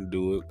pops wouldn't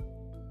do it.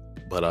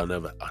 But I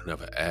never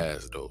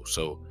asked though.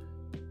 So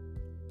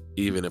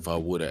even if I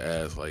would have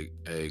asked, like,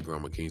 hey,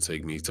 grandma, can you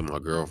take me to my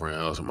girlfriend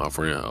house or my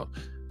friend house?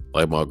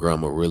 Like, my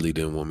grandma really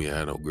didn't want me to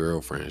have no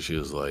girlfriend. She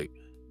was like,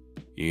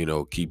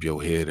 keep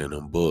your head in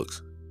them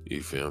books.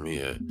 You feel me?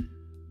 And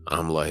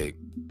I'm like,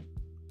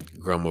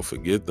 grandma,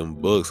 forget them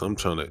books. I'm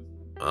trying to,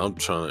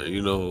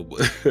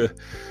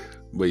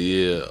 but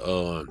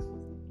yeah,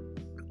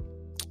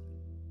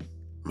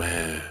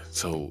 man.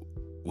 So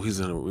we was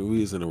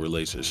in a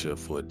relationship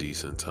for a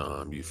decent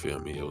time. You feel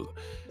me?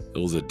 It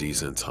was a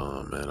decent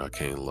time, man. I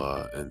can't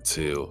lie.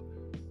 Until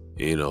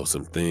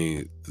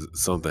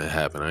something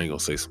happened. I ain't gonna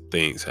say some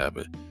things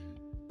happened.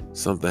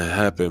 Something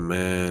happened,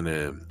 man,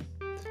 and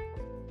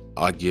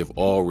I give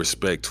all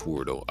respect to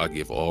her though. I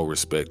give all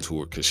respect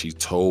to her because she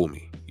told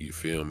me. You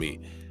feel me?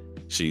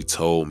 She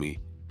told me,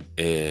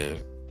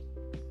 and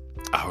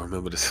I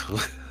remember this.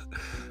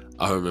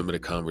 I remember the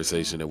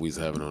conversation that we was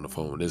having on the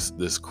phone.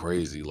 This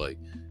crazy. Like,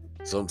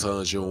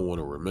 sometimes you don't want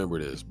to remember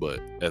this, but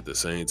at the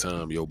same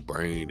time, your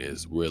brain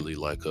is really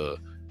like a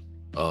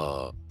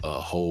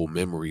whole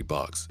memory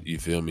box. You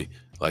feel me?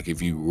 Like,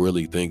 if you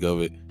really think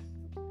of it,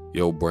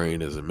 your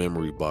brain is a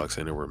memory box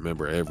and it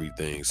remember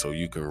everything. So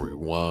you can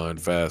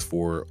rewind, fast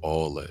forward,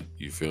 all that.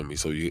 You feel me?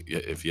 So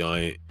if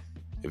y'all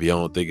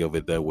don't think of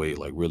it that way,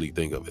 like, really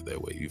think of it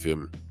that way. You feel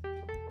me?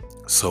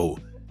 So,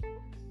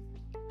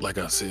 like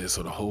I said,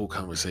 so the whole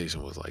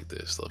conversation was like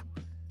this. Look,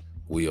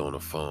 we on the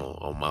phone,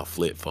 on my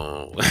flip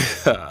phone.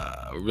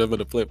 Remember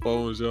the flip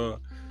phones, y'all?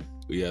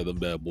 We had them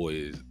bad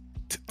boys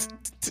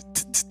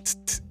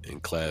in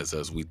class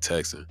as we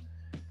texting,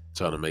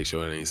 trying to make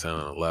sure it ain't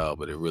sounding loud,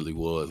 but it really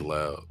was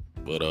loud.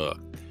 But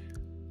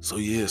so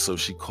yeah, so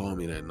she called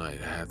me that night.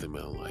 I had to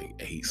been like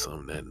 8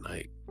 something that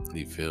night.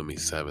 You feel me?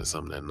 7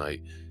 something that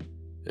night.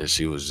 And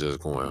she was just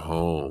going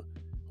home.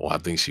 Or I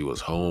think she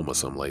was home or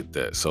something like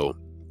that. So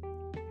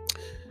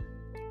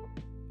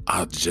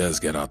I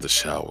just got out the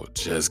shower.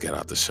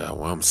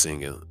 I'm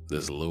singing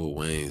this Lil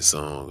Wayne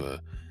song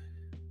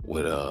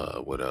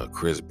with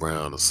Chris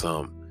Brown or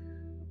something.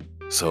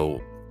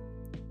 So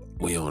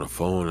we on the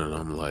phone and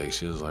I'm like,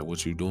 she was like,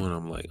 what you doing?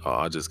 I'm like, oh,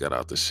 I just got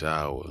out the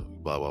shower,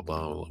 blah, blah,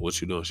 blah. I'm like,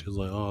 what you doing? She was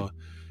like, oh,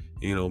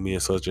 me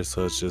and such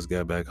just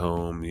got back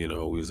home. We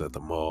was at the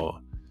mall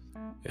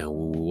and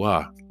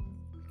wah.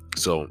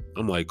 So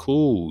I'm like,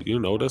 cool,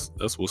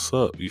 that's what's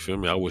up. You feel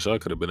me? I wish I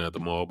could have been at the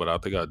mall, but I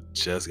think I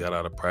just got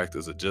out of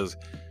practice. I just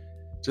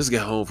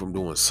got home from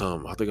doing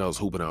something. I think I was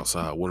hooping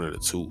outside, one of the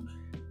two.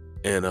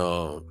 And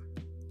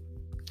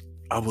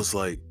I was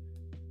like,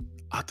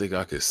 I think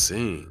I could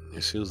sing.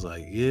 And she was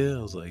like, yeah.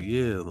 I was like,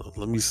 yeah,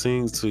 let me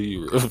sing to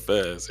you real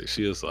fast. And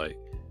she was like,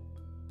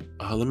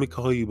 let me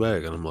call you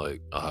back. And I'm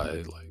like, all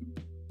right, like,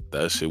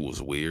 that shit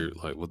was weird.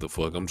 Like, what the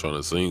fuck? I'm trying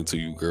to sing to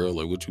you, girl.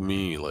 Like, what you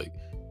mean? Like,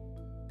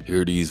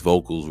 hear these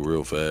vocals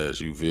real fast.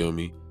 You feel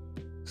me?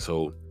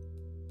 So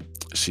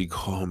she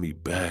called me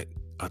back.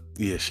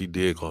 Yeah, she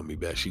did call me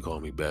back. She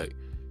called me back.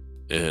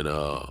 And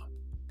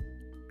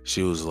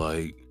she was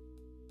like,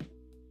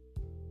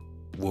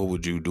 what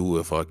would you do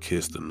if I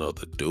kissed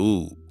another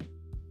dude?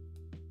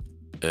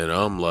 And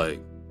I'm like,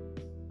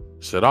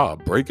 should I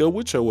break up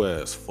with your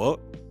ass? Fuck.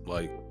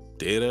 Like,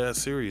 dead ass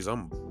serious.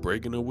 I'm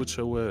breaking up with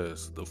your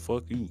ass. The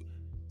fuck you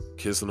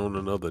kissing on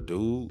another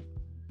dude?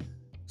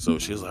 So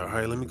she was like, all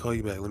right, let me call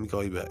you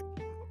back.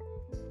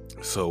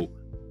 So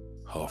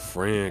her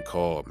friend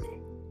called me.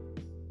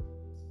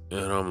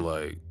 And I'm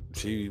like,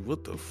 gee,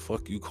 what the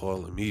fuck you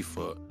calling me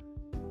for?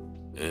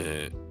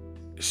 And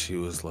she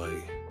was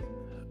like,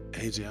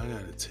 AJ, I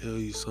gotta tell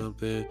you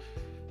something.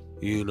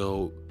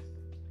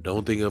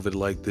 Don't think of it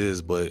like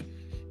this, but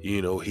he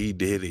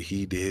did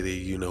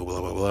it, blah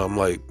blah blah. I'm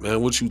like,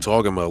 man, what you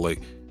talking about?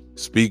 Like,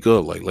 speak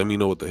up. Like, let me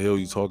know what the hell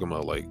you talking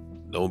about. Like,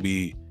 don't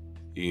be,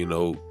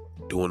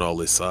 doing all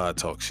this side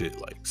talk shit.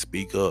 Like,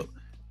 speak up.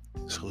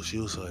 So she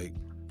was like,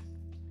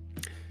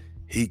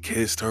 he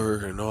kissed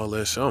her and all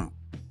that shit.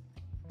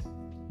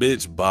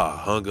 Bitch, bye,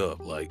 hung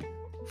up. Like,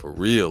 for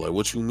real. Like,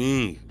 what you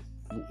mean?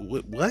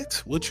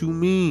 What you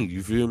mean?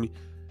 You feel me?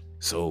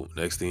 So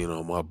next thing you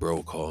know, my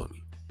bro called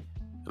me.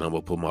 And I'm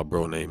gonna put my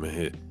bro name in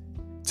here.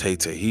 Tay,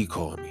 he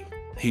called me.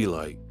 He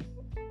like,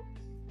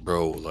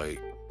 bro, like,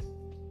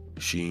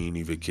 she ain't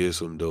even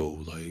kiss him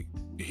though. Like,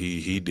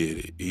 he did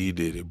it. He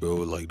did it, bro.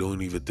 Like,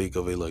 don't even think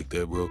of it like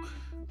that, bro.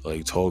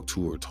 Like, talk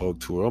to her.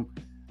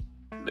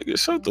 Nigga,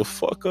 shut the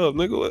fuck up,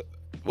 nigga.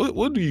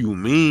 What do you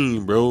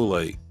mean, bro?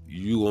 Like,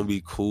 you gonna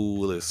be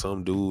cool if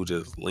some dude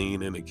just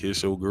lean in and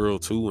kiss your girl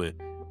too, and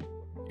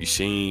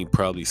she ain't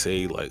probably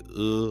say like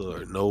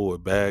or no or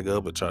bag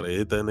up or try to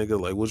hit that nigga?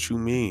 Like, what you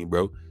mean,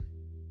 bro?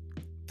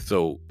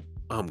 So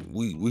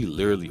we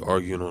literally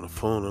arguing on the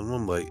phone, and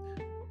I'm like,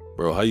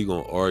 bro, how you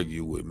gonna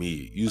argue with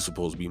me? You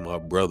supposed to be my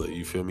brother,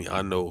 you feel me?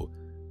 I know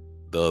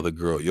the other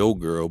girl, your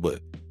girl,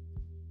 but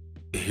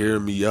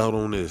hear me out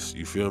on this,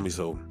 you feel me?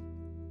 So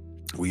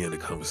we in the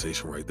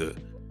conversation right there.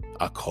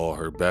 I call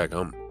her back.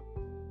 Man,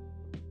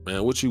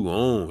 what you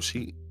on?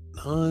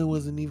 No, it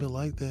wasn't even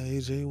like that.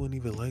 AJ wasn't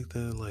even like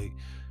that. Like,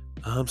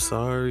 I'm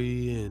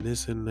sorry and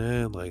this and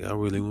that. Like, I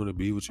really want to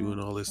be with you and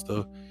all this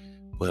stuff,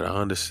 but I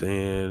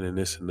understand and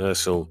this and that.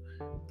 So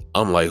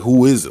I'm like,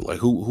 who is it? Like,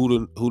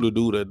 who the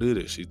dude that did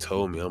it? She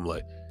told me. I'm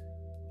like,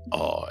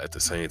 oh. At the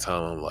same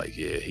time, I'm like,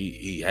 yeah,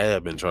 he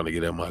had been trying to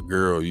get at my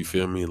girl. You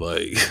feel me?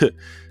 Like,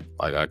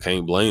 like I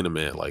can't blame the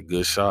man. Like,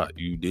 good shot,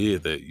 you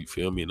did that. You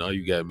feel me? Now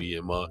you got me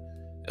in my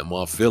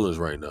feelings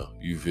right now.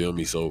 You feel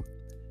me? So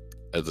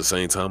at the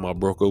same time, I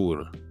broke up with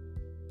her.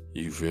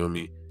 You feel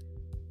me?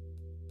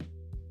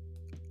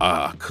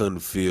 I couldn't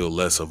feel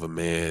less of a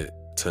man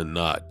to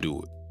not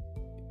do it.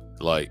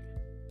 Like,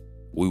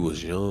 we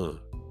was young,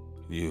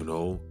 you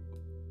know,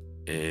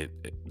 and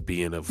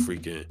being a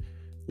freaking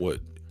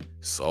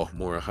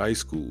sophomore in high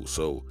school.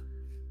 So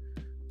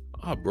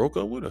I broke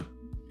up with her.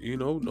 You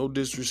know, no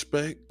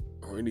disrespect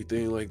or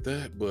anything like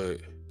that,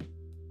 but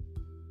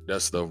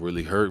that stuff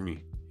really hurt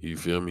me. You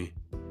feel me?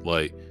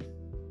 Like,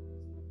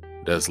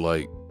 that's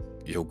like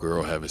your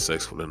girl having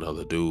sex with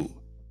another dude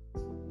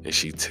and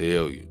she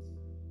tell you,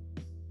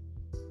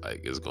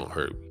 like, it's gonna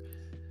hurt me.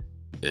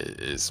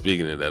 And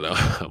speaking of that,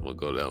 I'm gonna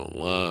go down the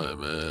line,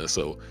 man.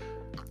 So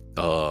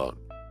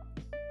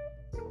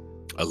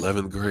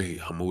 11th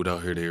grade, I moved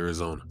out here to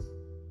Arizona.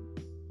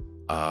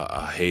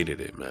 I hated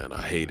it, man.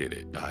 I hated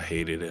it. I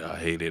hated it. I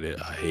hated it.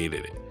 I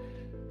hated it.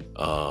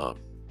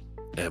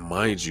 And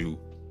mind you,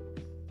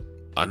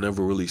 I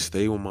never really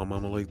stayed with my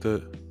mama like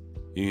that.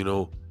 You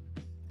know,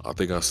 I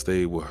think I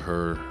stayed with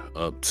her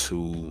up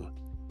to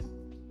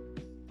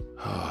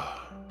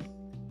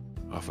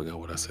I forgot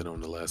what I said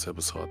on the last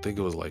episode. I think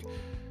it was like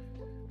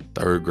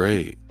 3rd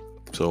grade.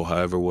 So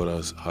however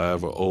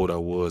old I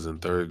was in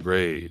 3rd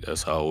grade,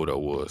 that's how old I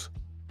was.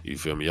 You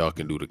feel me? Y'all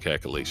can do the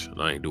calculation.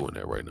 I ain't doing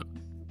that right now.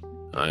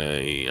 I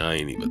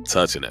ain't even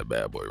touching that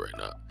bad boy right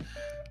now.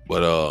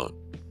 But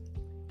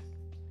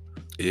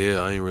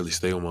yeah, I ain't really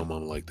stay with my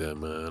mom like that,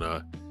 man.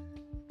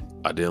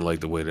 I didn't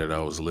like the way that I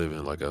was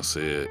living. Like I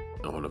said,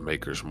 on the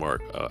Maker's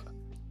Mark,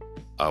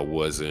 I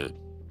wasn't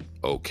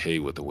okay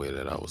with the way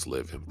that I was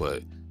living.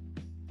 But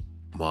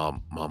my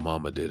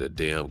mama did a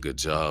damn good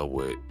job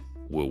with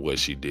what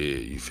she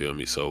did. You feel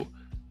me? So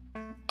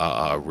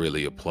I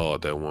really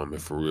applaud that woman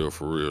for real,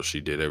 for real.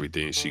 She did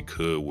everything she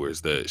could.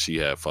 Whereas that she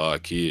had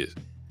 5 kids.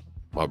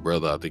 My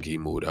brother, I think he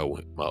moved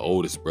out my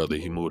oldest brother,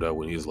 he moved out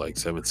when he was like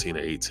 17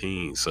 or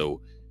 18. So,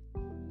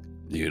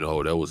 you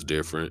know, that was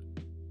different.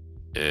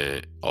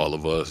 And all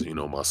of us, you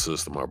know, my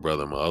sister, my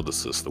brother, my other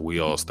sister, we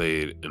all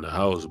stayed in the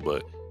house.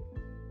 But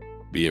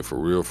being for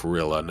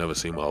real, I never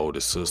seen my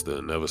oldest sister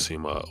and never seen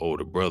my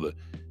older brother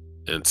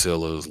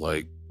until it was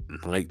like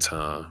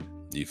nighttime.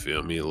 You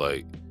feel me?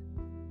 Like,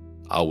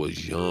 I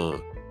was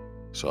young.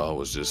 So I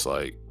was just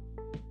like,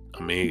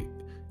 I mean,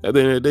 at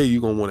the end of the day,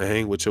 you gonna want to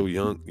hang with your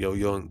young,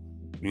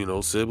 you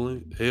know,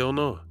 sibling. Hell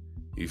no.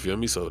 You feel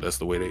me? So that's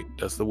the way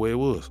it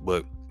was.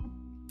 But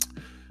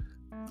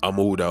I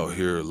moved out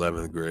here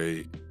 11th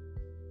grade.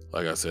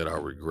 Like I said, I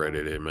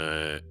regretted it,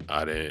 man.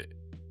 I didn't,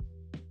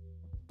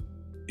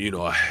 you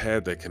know, I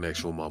had that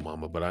connection with my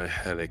mama, but I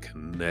had a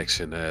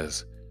connection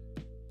as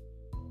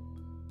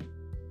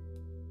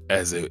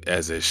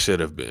it should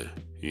have been.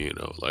 You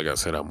know, like I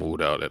said, I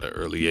moved out at an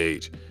early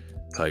age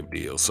type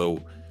deal.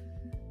 So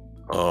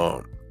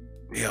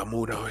yeah, I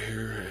moved out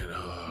here, and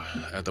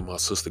after my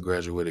sister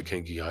graduated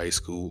Kinky High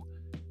School,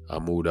 I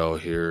moved out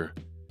here,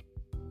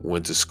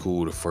 went to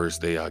school. The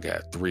first day I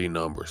got 3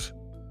 numbers,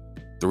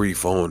 3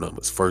 phone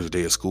numbers, first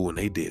day of school, and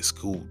they did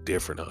school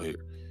different out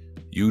here.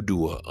 You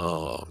do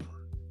a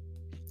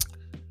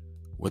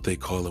what they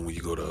call it when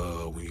you go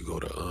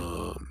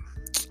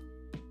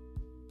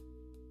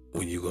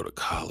to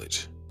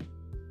college,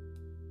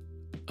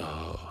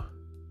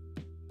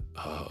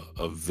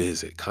 a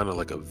visit, kind of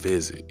like a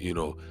visit, you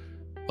know,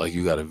 like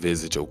you got to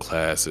visit your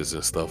classes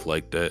and stuff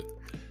like that.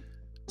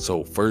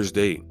 So first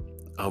day,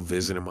 I'm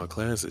visiting my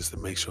classes to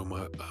make sure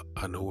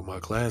I know where my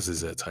class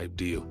is at type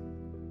deal.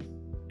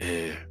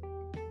 And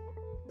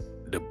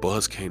the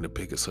bus came to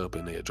pick us up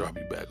and they'd drop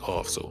you back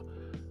off. So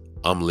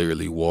I'm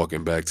literally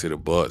walking back to the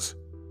bus.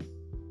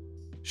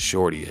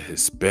 Shorty, a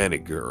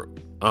Hispanic girl.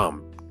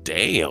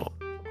 Damn,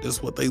 this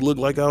is what they look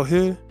like out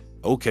here?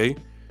 Okay.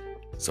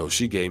 So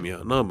she gave me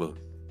a number.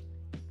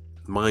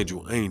 Mind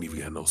you, I ain't even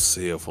got no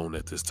cell phone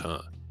at this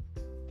time.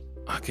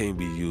 I can't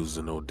be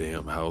using no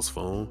damn house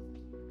phone.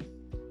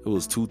 It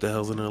was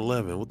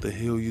 2011. What the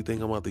hell you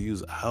think I'm about to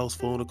use a house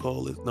phone to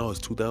call this? No, it's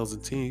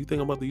 2010. You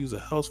think I'm about to use a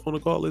house phone to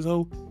call this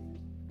hoe?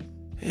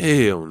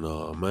 Hell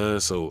no, man.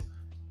 So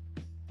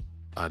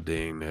I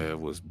dang near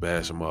was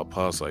bashing my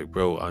pops like,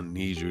 bro, I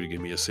need you to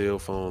give me a cell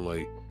phone.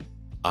 Like,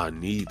 I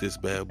need this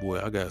bad boy.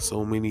 I got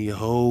so many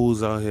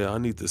hoes out here. I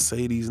need to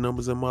say these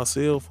numbers in my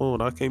cell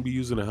phone. I can't be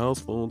using a house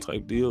phone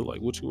type deal.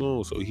 Like, what you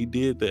want? So he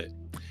did that.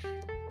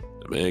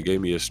 The Man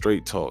gave me a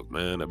straight talk,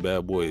 man. That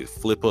bad boy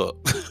flip up.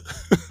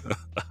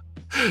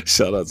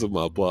 Shout out to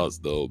my pops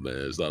though,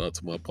 man. Shout out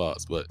to my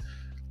pops. But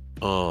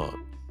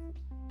um,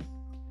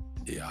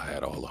 yeah, I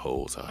had all the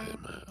hoes out here,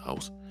 man.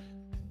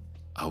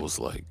 I was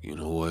like, you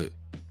know what?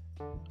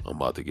 I'm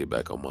about to get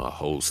back on my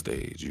whole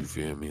stage. You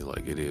feel me?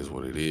 Like it is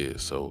what it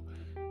is. So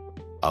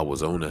I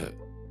was on that.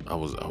 I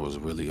was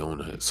really on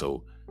that.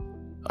 So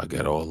I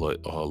got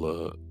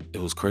it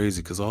was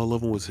crazy because all of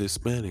them was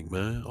Hispanic,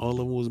 man. All of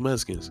them was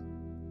Mexicans.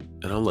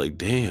 And I'm like,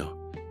 damn,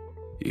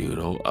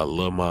 I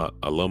love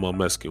my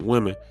Mexican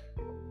women,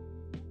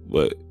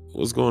 but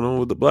what's going on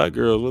with the black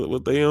girls?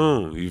 What they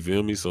on? You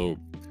feel me? So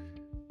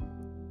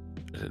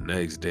the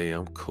next day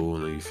I'm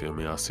cooling, you feel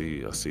me? I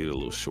see the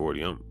little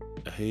shorty.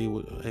 Hey,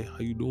 how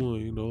you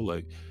doing?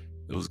 Like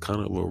it was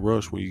kind of a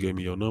rush when you gave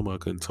me your number. I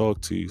couldn't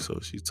talk to you, so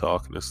she's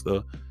talking and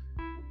stuff.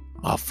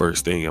 My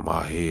first thing in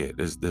my head,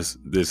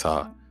 this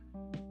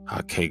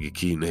how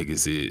Kankakee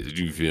niggas is.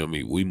 You feel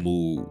me? We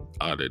move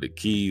out of the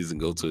Keys and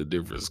go to a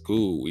different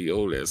school. We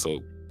owe that. So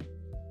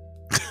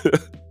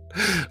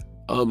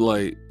I'm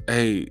like,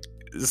 hey,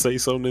 say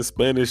something in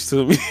Spanish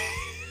to me.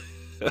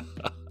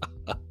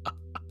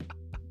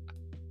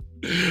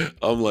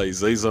 I'm like,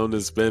 say something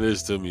in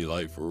Spanish to me,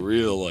 like for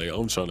real. Like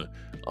I'm trying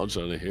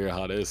to hear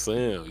how that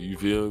sound. You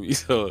feel me?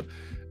 So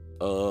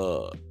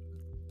uh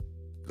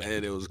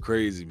man, it was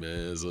crazy,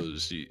 man. So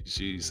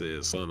she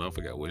said something, I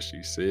forgot what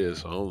she said.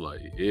 So I'm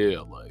like, yeah,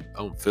 like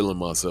I'm feeling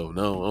myself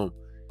now.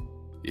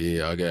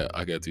 Yeah,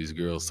 I got these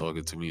girls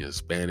talking to me in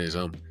Spanish.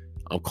 I'm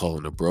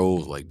calling the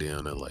bros like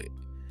down there like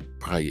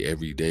probably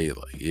every day.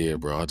 Like, yeah,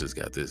 bro, I just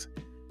got this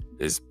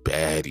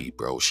baddie,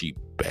 bro. She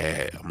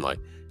bad. I'm like,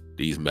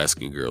 these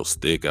Mexican girls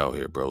thick out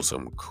here, bro.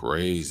 Something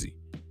crazy.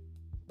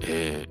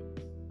 And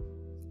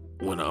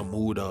when I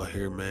moved out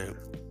here, man,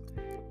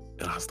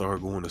 and I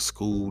started going to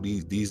school,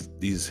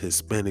 these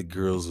Hispanic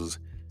girls was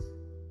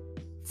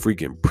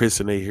freaking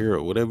pressing their hair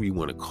or whatever you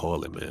want to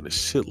call it, man. The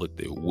shit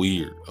looked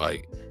weird.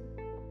 Like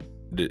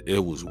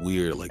it was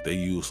weird. Like they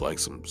used like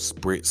some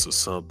spritz or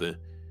something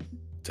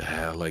to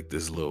have like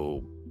this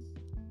little,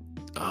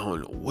 I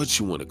don't know what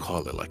you want to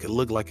call it. Like it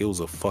looked like it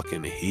was a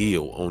fucking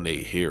heel on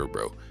their hair,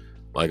 bro.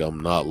 Like I'm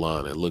not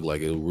lying. It looked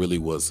like it really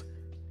was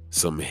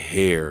some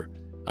hair.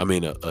 I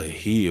mean a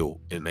heel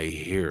in their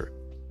hair.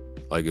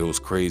 Like it was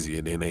crazy.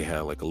 And then they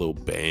had like a little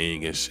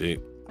bang and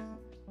shit.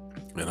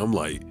 And I'm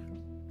like,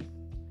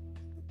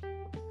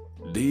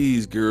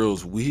 these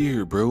girls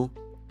weird, bro.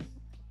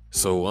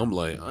 So I'm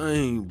like, I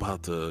ain't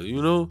about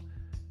to,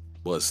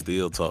 but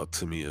still talk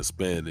to me in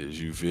Spanish.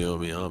 You feel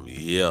me?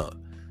 Yeah.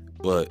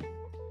 But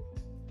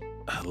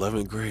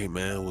 11th grade,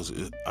 man,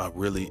 I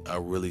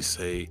really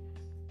say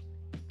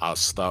I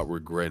stopped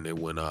regretting it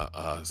when I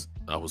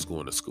was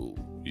going to school.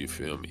 You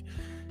feel me?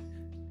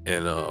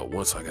 And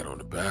once I got on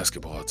the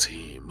basketball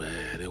team,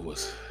 man, it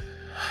was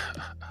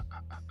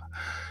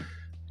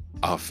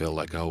I felt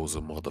like I was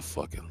a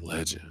motherfucking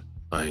legend.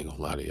 I ain't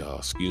gonna lie to y'all.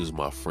 Excuse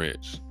my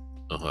French.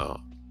 Uh-huh.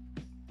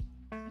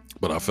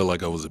 But I felt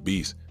like I was a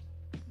beast.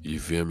 You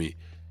feel me?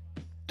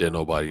 Didn't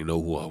nobody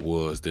know who I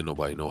was. Didn't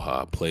nobody know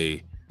how I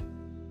played.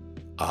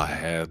 I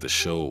had to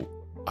show.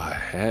 I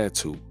had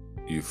to.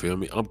 You feel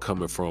me? I'm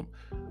coming from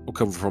my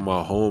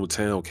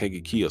hometown,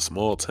 Kankakee, a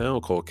small town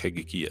called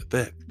Kankakee at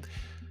that.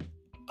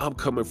 I'm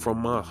coming from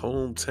my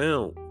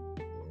hometown.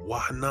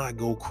 Why not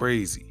go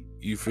crazy?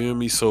 You feel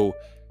me? So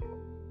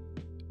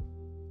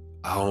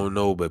I don't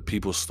know, but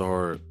people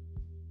start,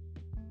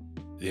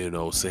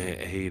 saying,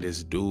 hey,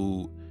 this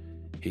dude,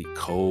 he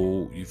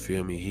cold, you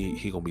feel me?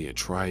 He gonna be in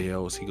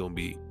tryouts, he gonna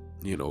be,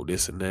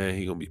 this and that,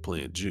 he gonna be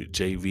playing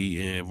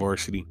JV and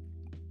varsity.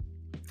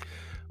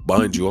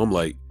 Mind you, I'm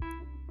like,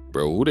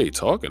 bro, who they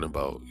talking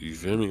about? You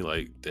feel me?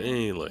 Like,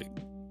 dang, like,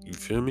 you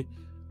feel me?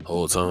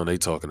 Whole time they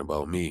talking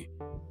about me.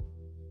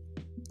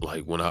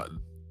 Like when I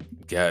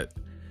got,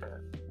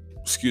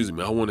 excuse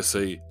me, I want to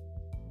say,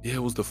 yeah,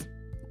 it was the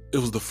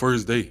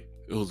first day.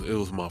 It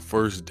was my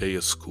first day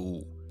of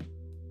school.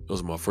 It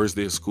was my first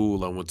day of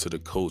school. I went to the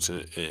coach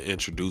and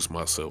introduced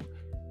myself.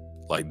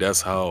 Like that's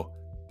how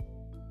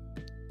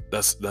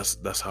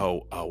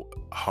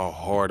how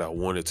hard I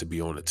wanted to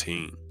be on the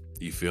team.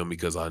 You feel me?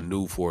 Because I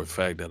knew for a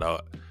fact that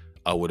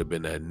I would have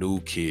been that new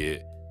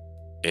kid.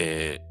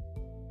 And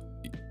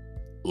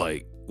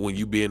like when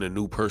you being a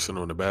new person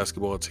on the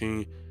basketball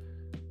team,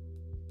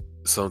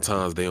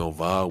 sometimes they don't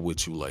vibe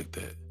with you like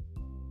that.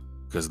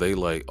 Cause they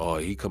like, oh,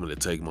 he coming to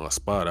take my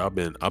spot. I've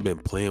been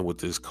playing with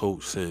this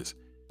coach since,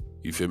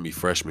 you feel me,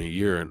 freshman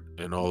year,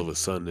 and all of a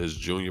sudden this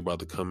junior about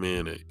to come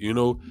in, and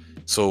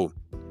so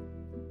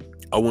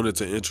I wanted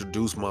to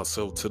introduce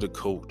myself to the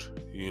coach,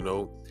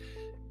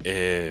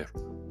 and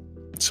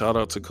shout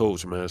out to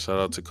coach, man. Shout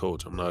out to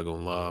coach. I'm not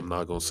gonna lie, I'm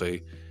not gonna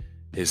say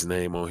his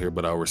name on here,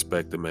 but I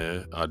respect him,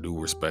 man. I do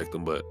respect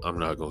him, but I'm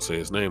not gonna say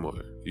his name on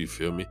here. You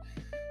feel me?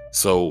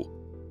 So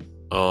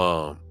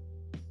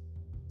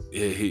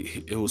yeah,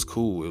 it was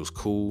cool. It was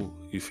cool.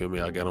 You feel me?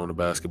 I got on the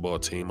basketball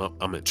team.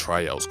 I'm in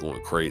tryouts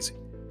going crazy.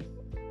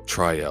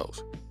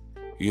 Tryouts.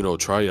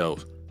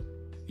 Tryouts,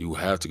 you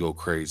have to go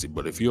crazy.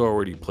 But if you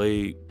already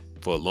played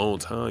for a long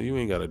time, you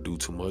ain't gotta do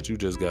too much. You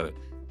just gotta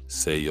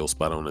say your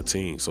spot on the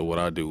team. So what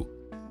I do,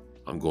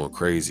 I'm going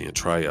crazy in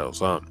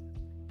tryouts. I'm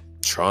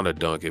trying to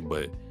dunk it,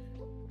 but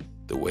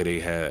the way they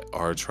had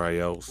our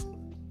tryouts,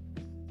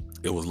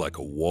 it was like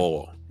a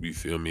wall. You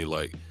feel me?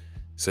 Like,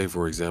 say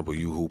for example,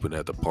 you hooping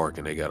at the park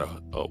and they got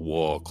a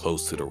wall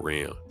close to the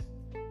rim,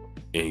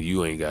 and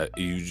you ain't got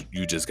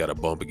you just got to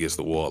bump against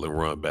the wall and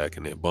run back,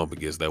 and then bump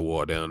against that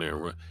wall down there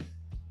and run.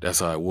 That's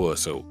how it was.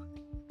 So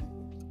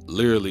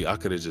literally, I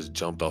could have just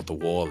jumped off the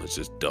wall and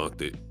just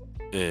dunked it,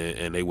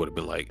 and they would have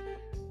been like,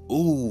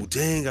 "Ooh,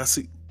 dang, I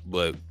see."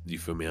 But you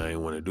feel me? I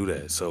didn't want to do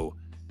that. So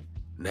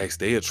next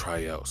day of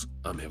tryouts,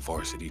 I'm in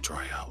varsity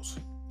tryouts.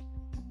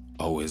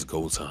 Always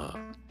go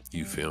time.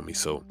 You feel me?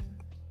 So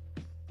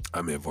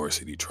I'm in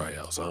varsity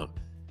tryouts. I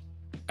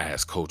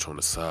asked coach on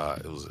the side.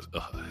 It was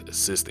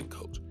assistant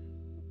coach.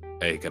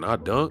 Hey, can I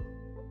dunk?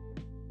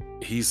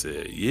 He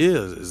said, yeah,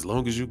 as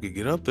long as you could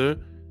get up there.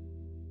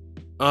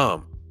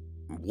 Um,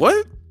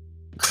 what?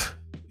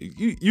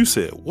 You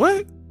said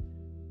what?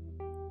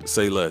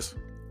 Say less.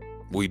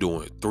 We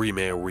doing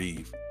 3-man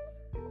reeve.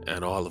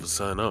 And all of a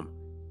sudden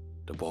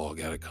the ball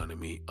gotta come to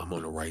me. I'm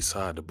on the right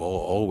side. The ball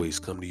always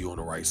come to you on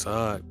the right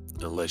side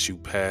unless you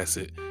pass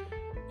it,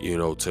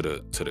 to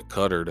the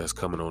cutter that's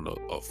coming on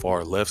the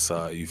far left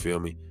side, you feel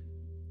me?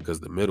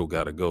 Because the middle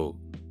gotta go.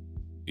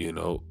 I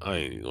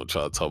ain't even gonna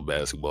try to talk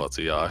basketball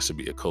to y'all. I should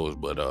be a coach,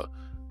 but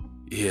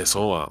yeah,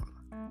 so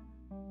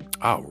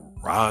I'll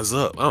rise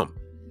up.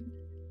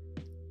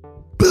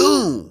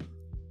 Boom.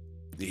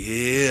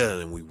 Yeah,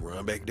 and we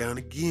run back down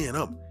again.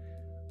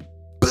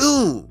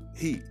 Boom.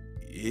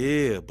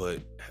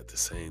 But at the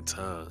same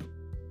time,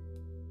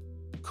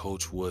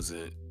 coach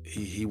wasn't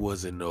he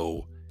wasn't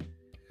no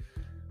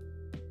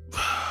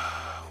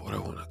what I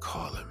want to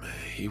call it, man.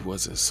 He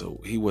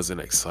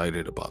wasn't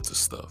excited about the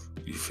stuff.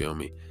 You feel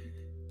me?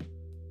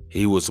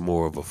 He was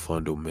more of a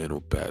fundamental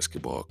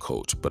basketball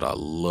coach, but I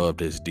loved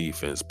his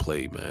defense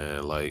play,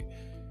 man. Like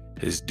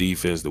his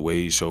defense, the way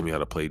he showed me how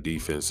to play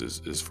defense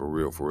is for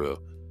real, for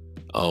real.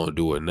 I don't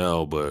do it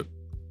now, but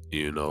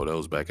that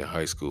was back in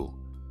high school.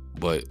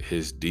 But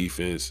his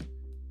defense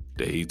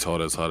that he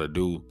taught us how to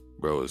do,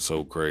 bro, is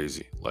so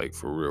crazy. Like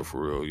for real,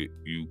 for real.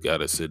 You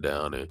gotta sit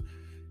down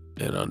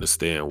and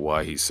understand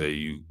why he say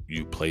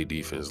you play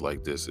defense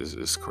like this.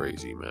 It's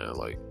crazy, man.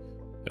 Like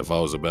if I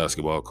was a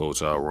basketball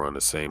coach, I'd run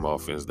the same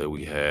offense that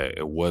we had.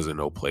 It wasn't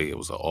no play, it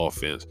was an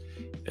offense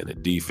and a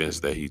defense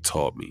that he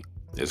taught me.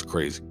 It's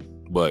crazy.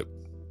 But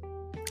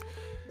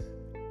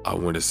I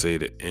want to say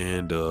the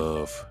end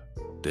of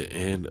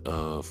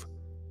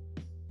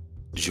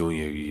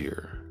junior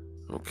year,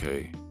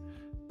 okay,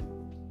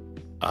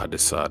 I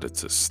decided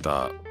to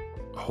stop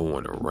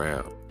hoeing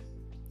around.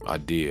 I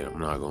did, I'm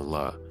not gonna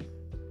lie.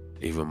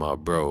 Even my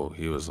bro,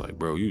 he was like,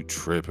 bro, you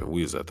tripping.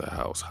 We was at the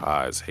house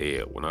high as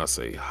hell. When I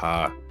say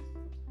high,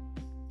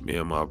 me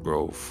and my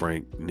bro,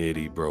 Frank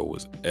Nitty, bro,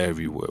 was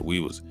everywhere.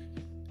 We was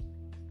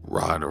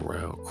riding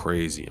around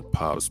crazy in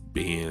Pop's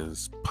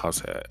Benz. Pops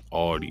had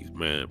all these,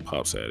 man.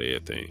 Pops had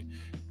everything.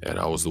 And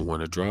I was the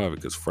one to drive it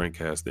because Frank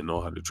didn't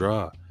know how to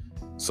drive.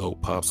 So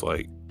Pop's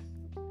like,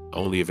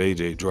 only if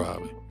AJ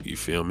driving. You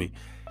feel me?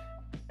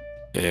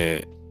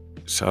 And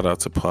shout out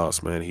to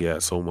Pops, man. He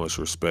had so much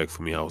respect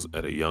for me. I was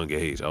at a young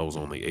age. I was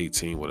only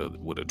 18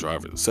 with a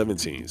driver,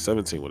 17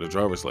 with a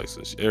driver's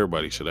license.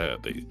 Everybody should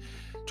have their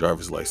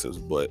driver's license,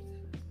 but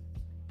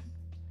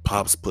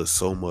Pops put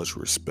so much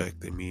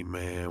respect in me,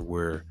 man,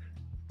 where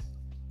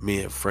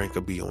me and Frank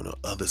could be on the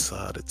other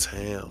side of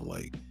town.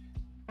 Like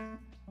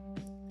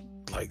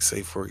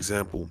say for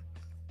example,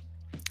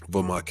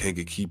 for my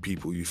Kankakee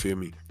people, you feel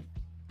me?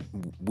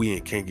 We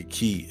in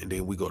Kankakee and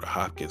then we go to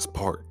Hopkins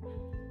Park.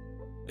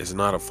 It's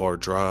not a far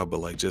drive, but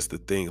like just the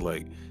thing,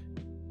 like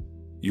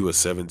you a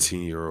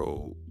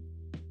 17-year-old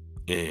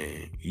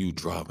and you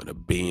driving a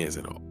Benz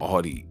and an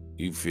Audi,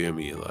 you feel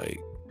me? Like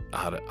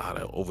out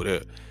of over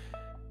there.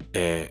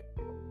 And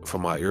for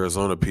my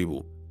Arizona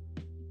people,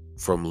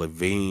 from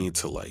Levine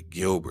to like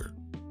Gilbert,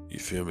 you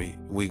feel me?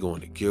 We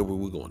going to Gilbert,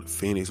 we going to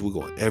Phoenix, we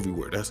going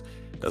everywhere.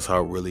 That's how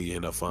I really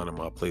end up finding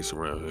my place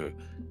around here.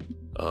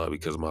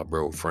 Because my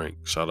bro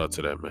Frank, shout out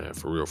to that man,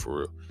 for real,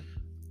 for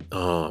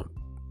real.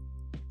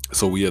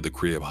 So we at the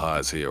crib high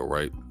as hell,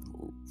 right?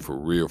 For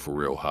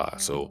real high.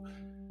 So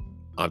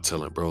I'm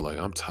telling bro, like,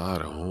 I'm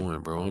tired of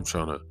hoeing, bro. I'm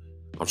trying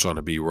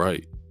to be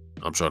right.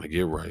 I'm trying to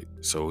get right.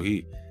 So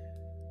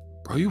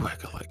bro, you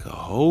acting like a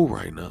hoe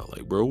right now.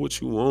 Like, bro, what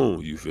you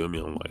want? You feel me?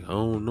 I'm like, I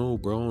don't know,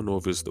 bro. I don't know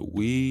if it's the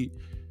weed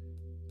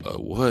or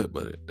what,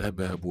 but that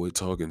bad boy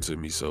talking to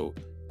me. So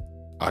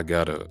I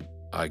gotta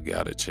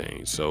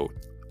change. So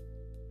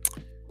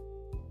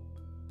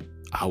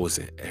I was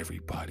in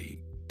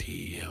everybody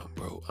DM,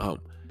 bro.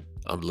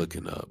 I'm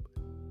looking up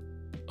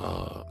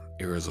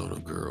Arizona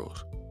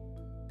girls,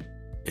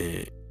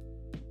 and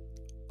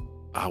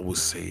I would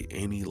say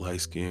any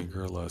light-skinned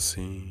girl I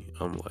seen,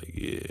 I'm like,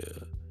 yeah,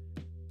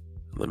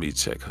 let me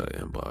check her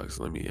inbox.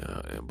 Let me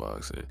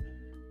inbox it.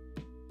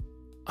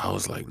 I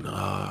was like,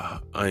 nah,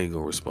 I ain't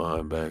gonna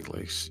respond back.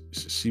 Like,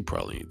 she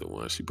probably ain't the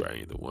one. She probably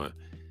ain't the one.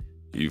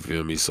 You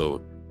feel me?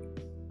 So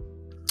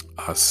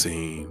I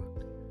seen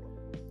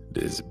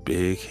this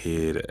big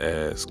head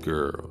ass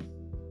girl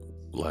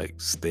like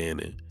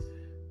standing.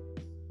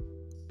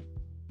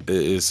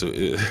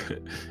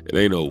 It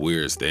ain't no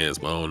weird stance,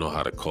 but I don't know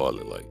how to call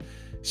it. Like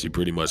she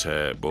pretty much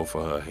had both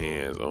of her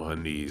hands on her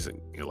knees,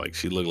 and like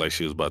she looked like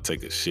she was about to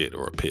take a shit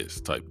or a piss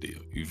type deal.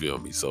 You feel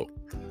me? So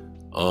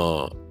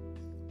uh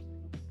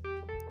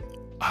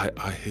I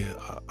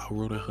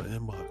wrote in her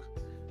inbox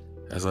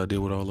as I did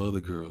with all the other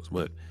girls,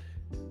 but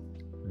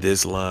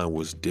this line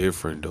was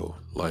different though.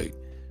 Like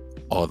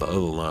all the other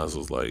lines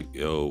was like,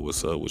 "Yo,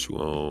 what's up? What you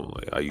on?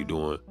 Like, how you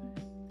doing?"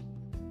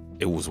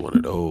 It was one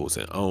of those,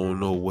 and I don't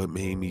know what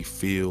made me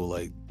feel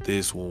like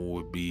this one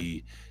would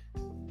be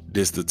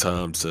this the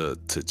time to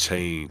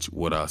change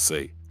what I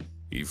say.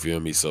 You feel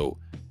me? So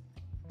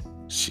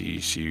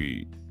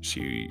she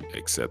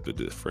accepted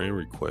the friend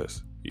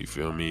request. You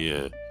feel me?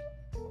 And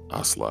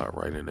I slide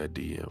right in that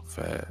DM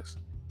fast.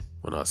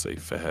 When I say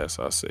fast,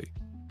 I say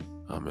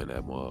I'm in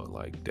that mug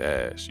like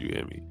dash. You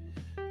hear me?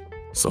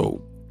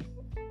 So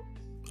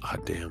I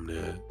damn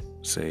near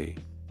say,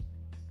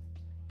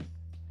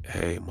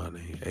 "Hey, my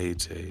name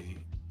AJ.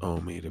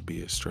 On me to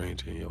be a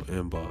stranger in your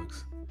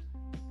inbox."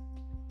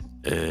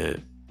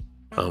 And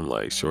I'm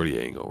like, shorty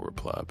ain't gonna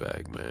reply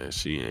back, man.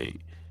 She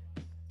ain't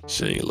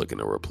looking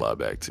to reply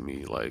back to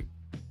me, like,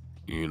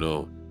 you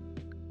know.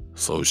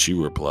 So she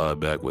replied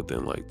back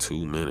within like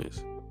 2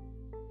 minutes.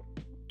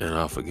 And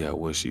I forgot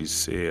what she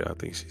said. I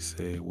think she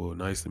said, "Well,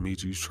 nice to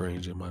meet you,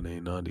 stranger. My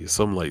name Nandi."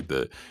 Something like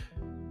that.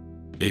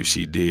 If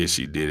she did,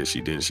 she did. If she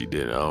didn't, she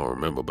didn't. I don't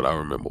remember, but I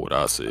remember what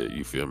I said.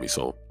 You feel me?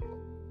 So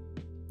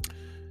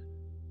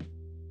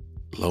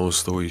long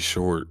story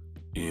short,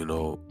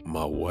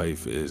 my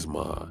wife is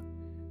my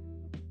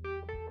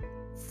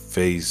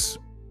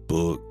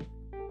Facebook.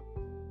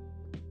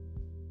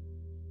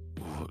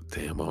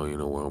 Damn, I don't even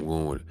know where I'm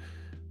going with it.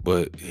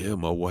 But yeah,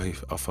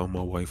 I found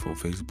my wife on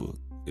Facebook.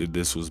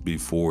 This was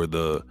before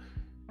the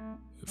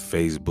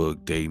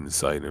Facebook dating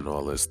site and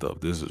all that stuff.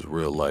 This is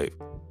real life.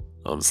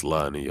 I'm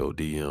sliding in your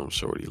DM,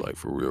 shorty, like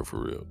for real,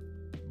 for real.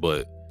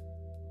 But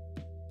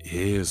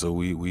yeah, so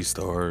we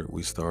start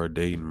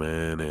dating,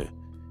 man, and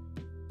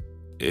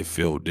it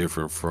felt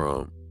different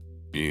from,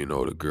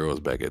 the girls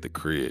back at the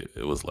crib.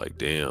 It was like,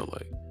 damn,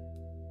 like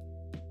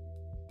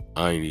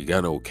I ain't even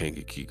got no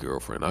Kankakee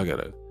girlfriend. I got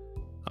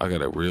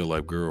a real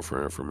life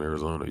girlfriend from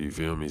Arizona. You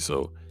feel me?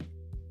 So,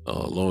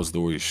 long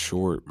story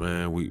short,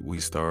 man, we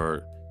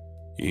start,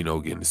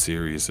 getting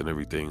serious and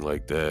everything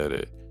like that.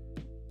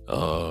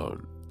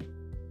 And,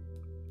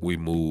 we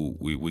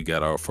moved. We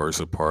got our first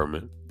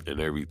apartment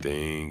and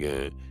everything,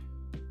 and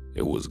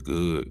it was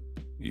good.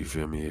 You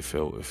feel me? It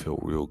felt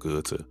real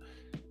good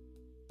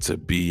to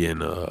be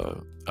in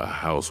a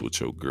house with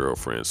your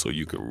girlfriend, so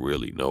you can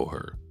really know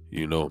her.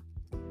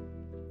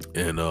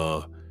 And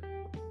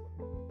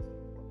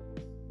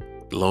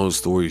long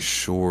story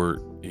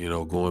short,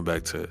 going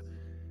back to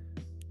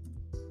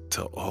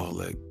all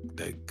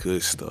that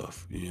good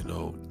stuff,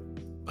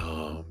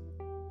 um,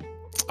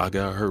 I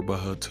got hurt by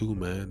her too,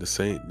 man. The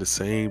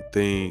same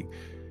thing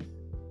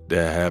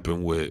that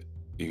happened with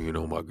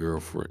my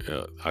girlfriend.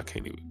 I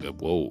can't even.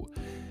 Whoa,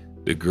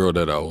 the girl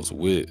that I was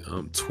with.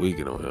 I'm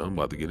tweaking on her. I'm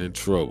about to get in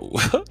trouble.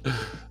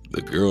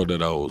 The girl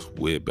that I was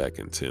with back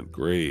in 10th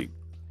grade.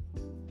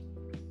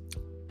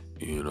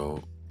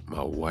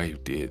 My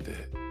wife did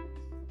that.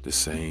 The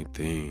same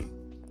thing,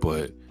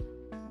 but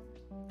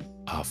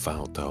I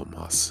found out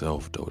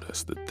myself though.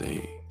 That's the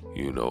thing,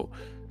 you know.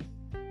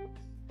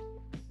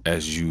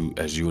 As you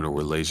in a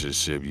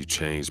relationship, you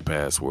change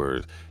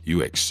passwords. You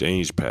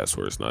exchange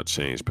passwords, not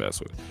change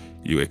passwords.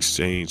 You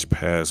exchange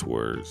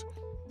passwords,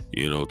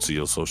 to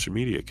your social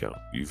media account.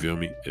 You feel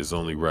me? It's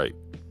only right,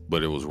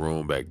 but it was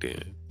wrong back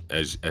then.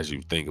 As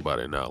you think about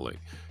it now, like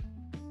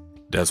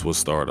that's what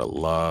started a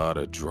lot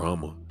of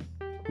drama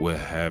with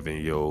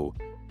having your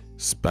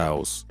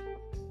spouse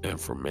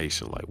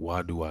information. Like,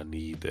 why do I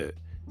need that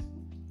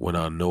when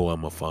I know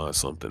I'm gonna find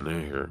something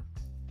in here?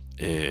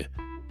 And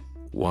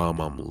why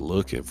am I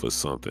looking for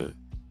something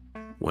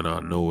when I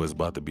know it's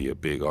about to be a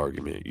big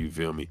argument? You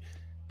feel me?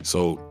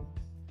 So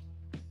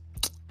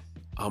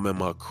I'm in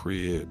my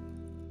crib.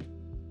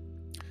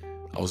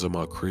 I was in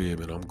my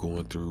crib and I'm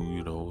going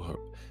through,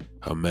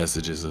 her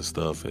messages and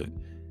stuff, and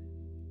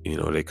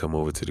they come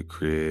over to the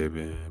crib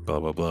and blah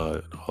blah blah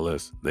and all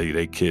this.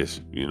 They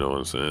kiss, you know what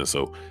I'm saying?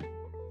 So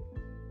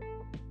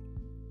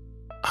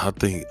I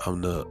think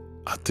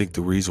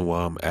the reason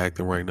why I'm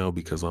acting right now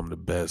because I'm the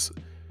best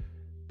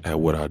at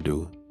what I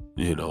do,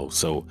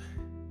 So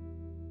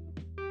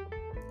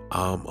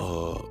I'm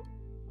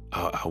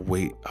I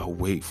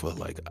wait for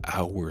like an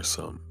hour or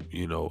something,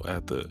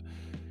 after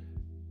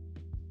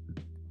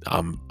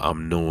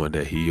I'm knowing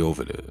that he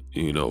over there,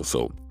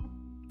 so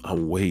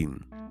I'm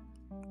waiting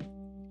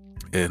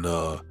and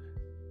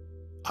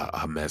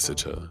I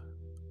message her.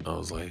 I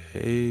was like,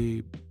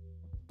 "Hey,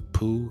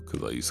 Pooh,"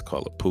 because I used to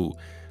call her Pooh.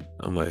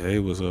 I'm like, "Hey,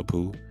 what's up,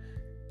 Pooh?"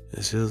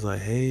 And she was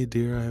like, "Hey,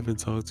 dear, I haven't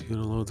talked to you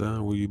in a long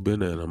time. Where you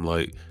been at?" I'm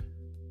like,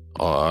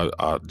 Oh,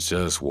 I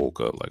just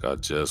woke up. Like I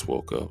just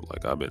woke up.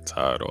 Like I've been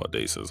tired all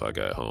day since I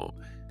got home.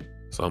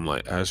 So I'm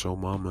like, ask your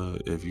mama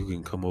if you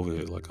can come over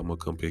here. Like I'm gonna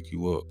come pick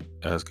you up.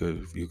 Ask her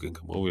if you can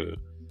come over here.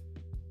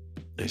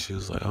 And she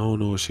was like, I don't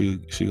know if she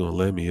gonna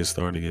let me. It's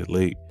starting to get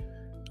late.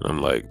 And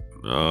I'm like,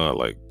 nah,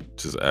 like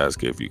just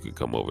ask her if you can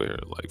come over here.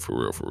 Like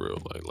for real, for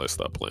real. Like let's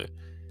stop playing.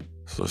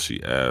 So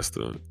she asked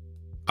her.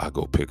 I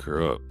go pick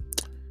her up.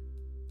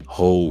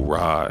 Whole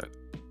ride,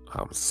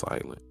 I'm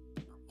silent.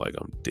 Like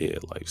I'm dead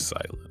life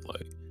silent.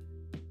 Like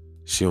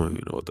she don't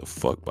even know what the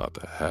fuck about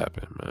to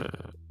happen,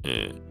 man.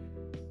 And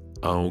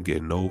I don't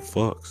get no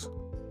fucks.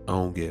 I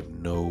don't give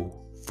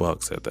no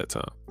fucks at that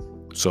time.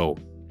 So,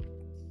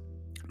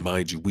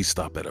 mind you, we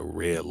stop at a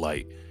red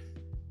light.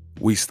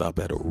 We stop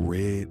at a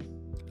red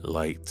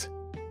light.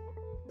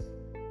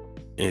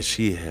 And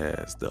she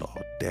has the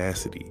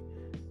audacity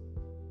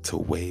to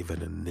wave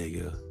at a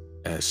nigga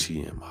as she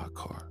in my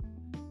car.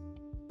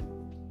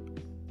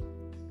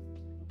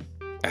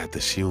 After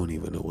she don't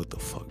even know what the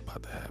fuck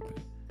about to happen.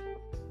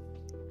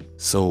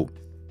 So,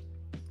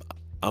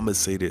 I'm gonna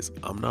say this.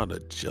 I'm not a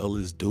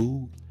jealous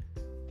dude.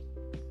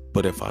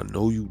 But if I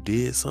know you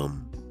did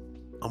something,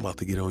 I'm about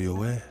to get on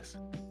your ass.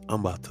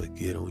 I'm about to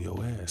get on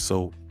your ass.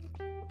 So,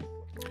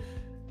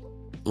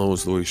 long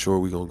story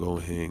short, we're gonna go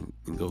ahead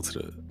and go to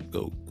the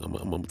go. I'm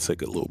gonna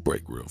take a little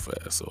break real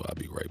fast, so I'll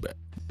be right back.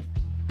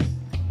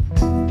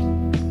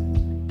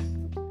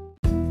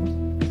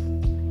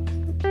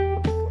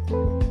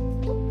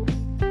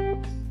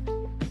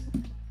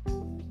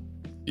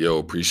 Yo,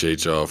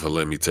 appreciate y'all for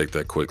letting me take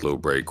that quick little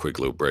break.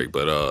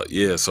 But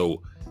yeah,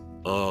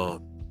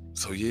 um,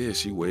 so yeah,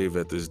 she waved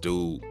at this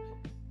dude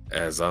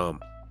as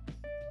I'm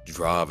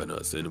driving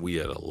us, and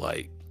we at a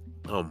light.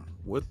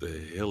 What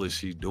the hell is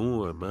she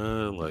doing,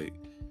 man? Like,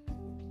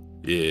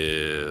 yeah,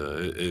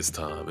 it's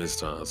time, it's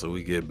time. So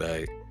we get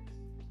back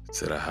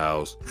to the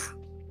house,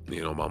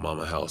 my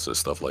mama house and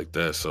stuff like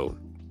that. So,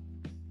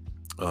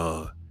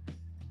 uh,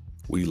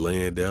 we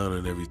laying down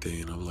and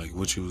everything. And I'm like,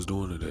 what you was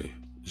doing today?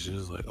 She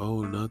was like,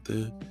 oh,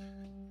 nothing.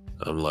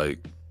 I'm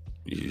like,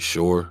 you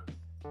sure?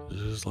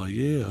 She was like,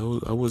 yeah,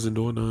 I wasn't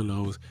doing nothing.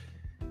 I was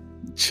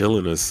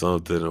chilling or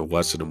something or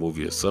watching a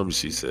movie or something.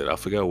 She said, I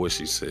forgot what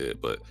she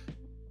said, but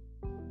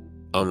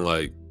I'm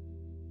like,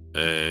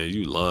 and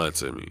you lying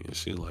to me. And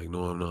she's like,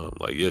 no, I'm not. I'm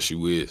like, yes,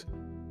 you is.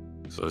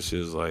 So she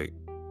was like,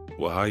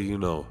 well, how you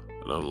know?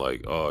 And I'm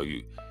like, oh,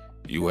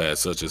 you had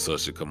such and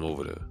such to come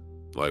over there.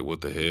 Like, what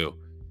the hell?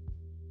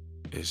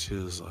 And she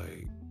was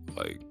like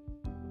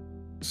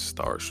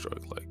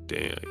starstruck, like,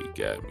 damn, he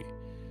got me.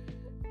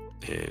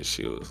 And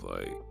she was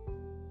like,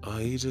 oh,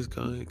 he just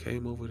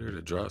came over there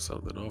to drop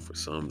something off or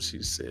something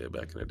she said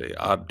back in the day.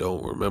 I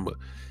don't remember.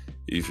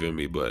 You feel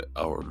me? But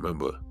I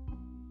remember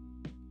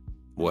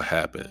what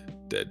happened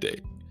that day.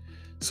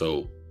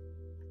 So,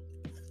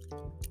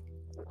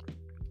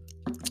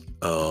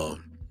 I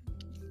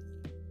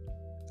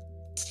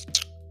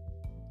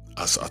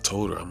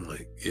told her, I'm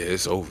like, yeah,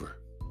 it's over.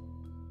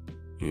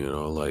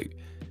 Like,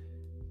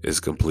 it's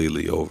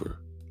completely over.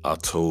 I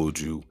told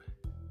you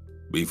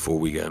before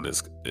we got in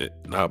this,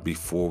 not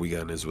before we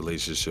got in this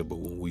relationship, but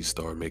when we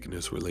started making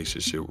this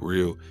relationship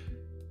real,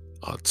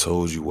 I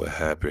told you what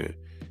happened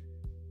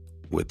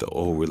with the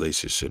old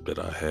relationship that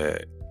I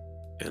had.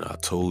 And I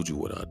told you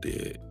what I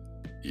did.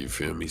 You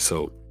feel me?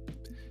 So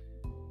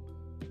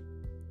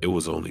it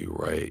was only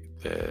right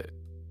that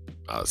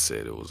I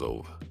said it was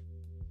over.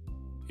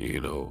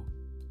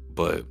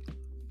 But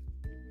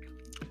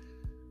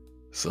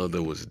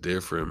something was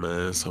different,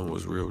 man. Something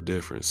was real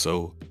different.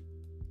 So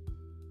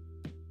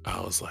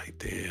I was like,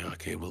 damn, I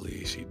can't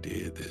believe she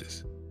did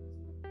this.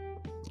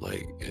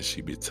 Like, and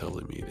she be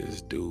telling me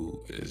this dude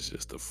is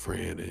just a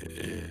friend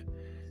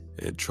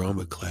and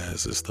drama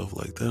class and stuff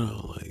like that.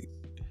 I'm like,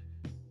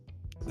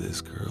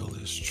 this girl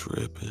is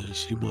tripping.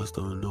 She must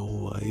don't know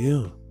who I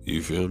am.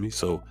 You feel me?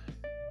 So,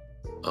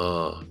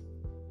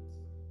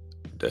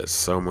 that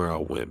summer I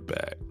went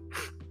back.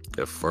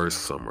 That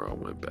first summer I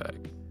went back,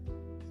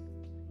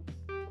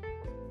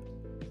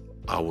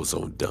 I was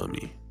on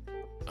dummy.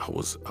 I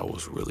was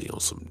really on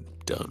some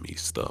dummy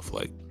stuff.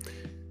 Like,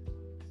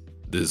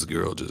 this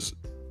girl just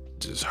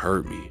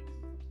hurt me.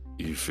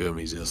 You feel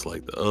me? Just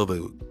like the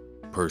other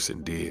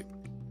person did.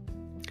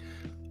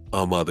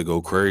 I'm about to go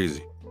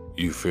crazy.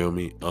 You feel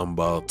me? I'm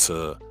back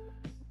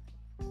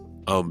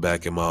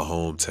in my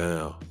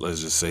hometown.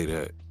 Let's just say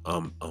that.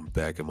 I'm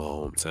back in my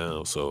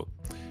hometown. So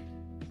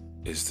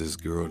it's this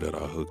girl that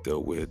I hooked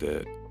up with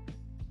that,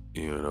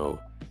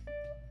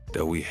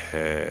 that we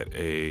had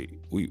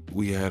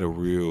a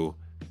real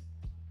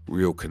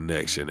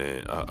connection,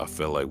 and I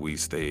felt like we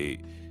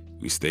stayed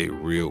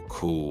real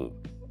cool,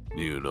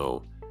 and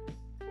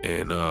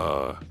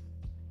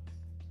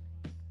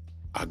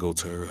I go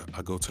to her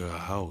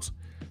house.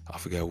 I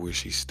forgot where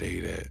she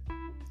stayed at,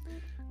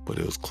 but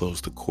it was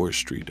close to Court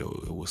Street though.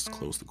 It was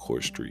close to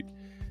Court Street.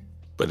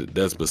 But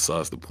that's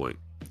besides the point,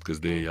 because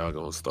then y'all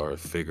gonna start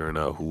figuring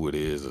out who it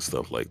is and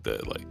stuff like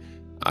that. Like,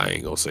 I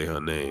ain't gonna say her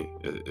name.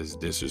 It's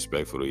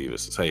disrespectful to even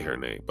say her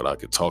name, but I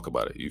could talk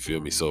about it. You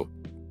feel me? So,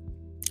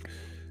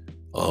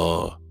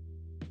 Uh,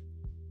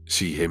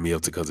 she hit me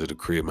up to come to the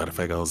crib. Matter of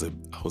fact, I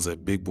was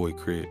at Big Boy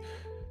crib.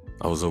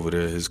 I was over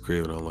there at his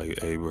crib, and I'm like,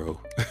 "Hey, bro,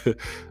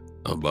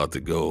 I'm about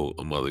to go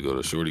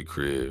to Shorty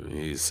crib." And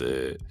he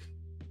said,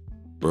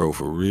 "Bro,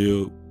 for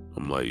real?"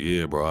 I'm like,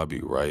 "Yeah, bro. I'll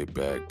be right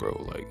back,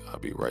 bro. Like, I'll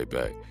be right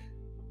back."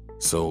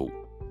 So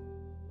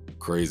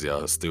crazy.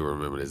 I still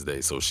remember this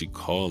day. So she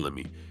calling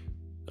me,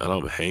 and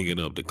I'm hanging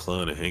up,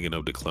 declining.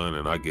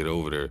 I get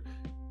over there,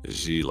 and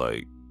she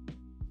like,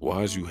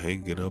 "Why is you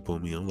hanging up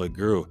on me?" I'm like,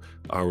 "Girl,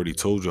 I already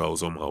told you I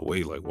was on my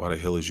way. Like, why the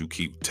hell is you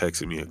keep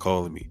texting me and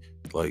calling me?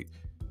 Like,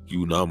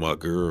 you not my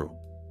girl."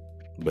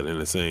 But in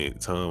the same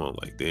time, I'm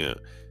like, "Damn,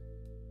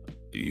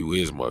 you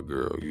is my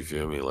girl." You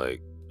feel me?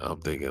 Like, I'm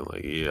thinking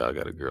like, yeah, I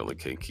got a girl in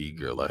Kankakee,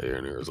 girl out here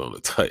in Arizona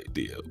type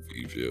deal.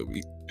 You feel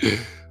me?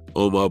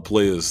 On my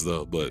player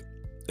stuff, but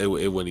it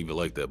wasn't even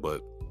like that.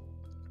 But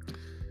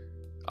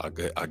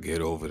I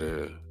get over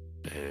there,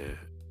 and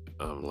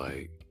I'm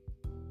like,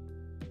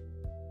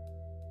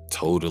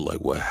 told her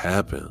like what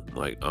happened.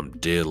 Like, I'm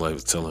dead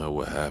life telling her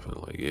what happened.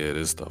 Like, yeah,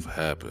 this stuff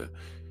happened.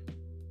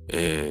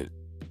 And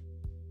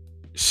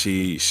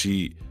she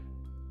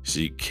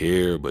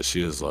cared, but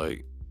she was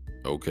like,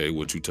 "Okay,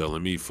 what you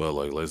telling me for?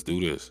 Like, let's do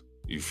this."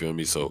 You feel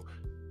me? So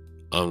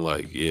I'm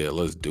like, "Yeah,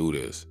 let's do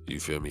this." You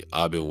feel me?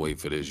 I've been waiting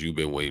for this. You've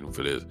been waiting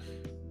for this.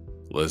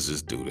 Let's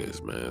just do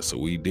this, man. So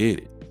we did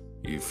it.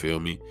 You feel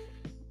me?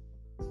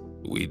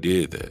 We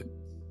did that.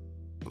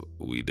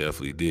 We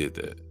definitely did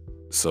that.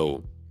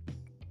 So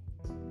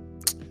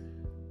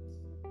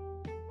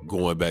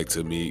going back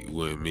to me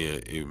when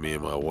me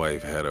and my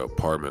wife had an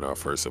apartment, our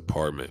first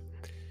apartment,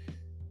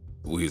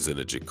 we was in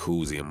a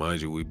jacuzzi, and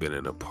mind you, we've been in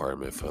an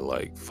apartment for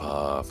like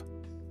five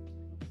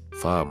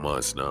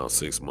months now,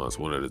 6 months,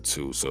 one of the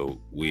two.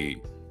 So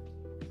we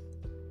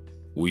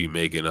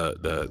making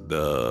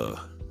the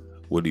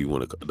what do you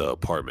want to call the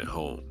apartment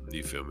home?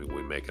 You feel me?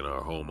 We making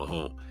our home a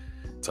home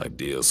type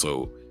deal.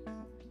 So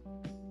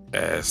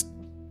as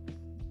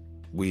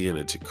we in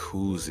a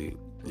jacuzzi,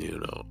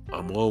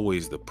 I'm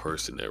always the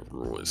person that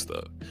ruins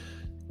stuff.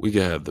 We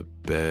can have the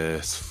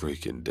best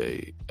freaking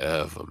day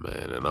ever,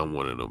 man, and I'm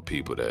one of them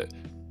people that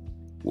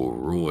will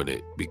ruin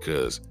it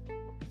because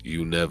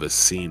you never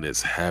seen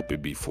this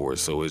happen before.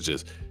 So it's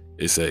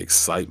an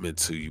excitement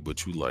to you,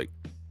 but you like,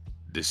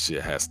 this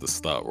shit has to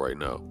stop right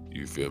now.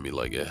 You feel me?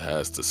 Like, it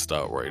has to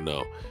stop right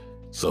now.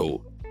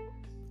 So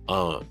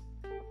um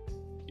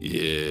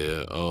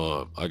yeah,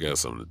 I got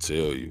something to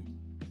tell you.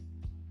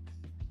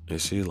 And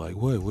she like,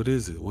 what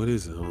is it? What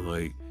is it? I'm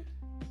like,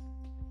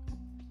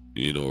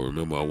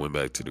 remember I went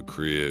back to the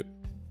crib,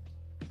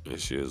 and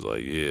she was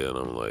like, yeah, and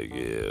I'm like,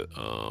 yeah,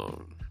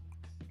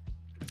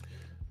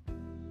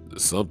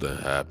 something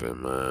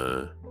happened,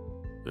 man.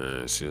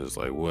 And she was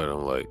like, what?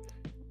 I'm like,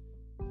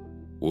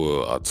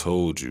 well, I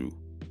told you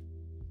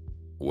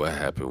what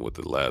happened with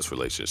the last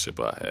relationship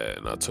I had,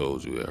 and I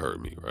told you it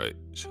hurt me, right?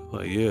 She's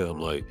like, yeah. I'm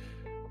like,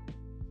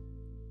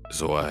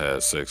 so I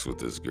had sex with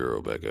this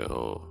girl back at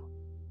home.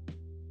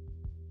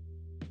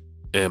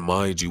 And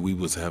mind you, we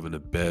was having the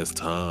best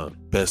time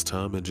in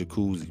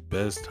jacuzzi,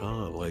 best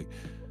time, like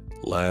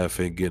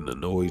laughing, getting to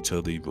know each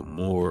other even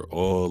more,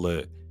 all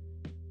that.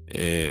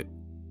 And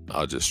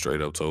I just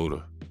straight up told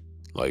her,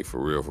 like, for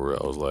real, for real.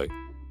 I was like,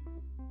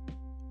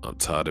 I'm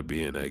tired of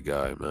being that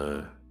guy,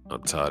 man.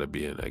 I'm tired of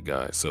being that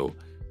guy. So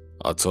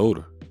I told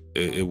her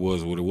it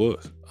was what it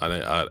was.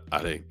 I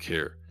didn't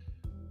care.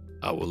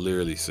 I would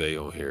literally say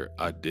on here,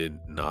 I did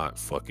not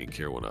fucking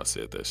care when I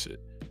said that shit.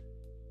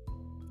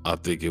 I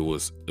think it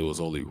was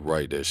only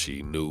right that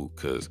she knew,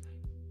 because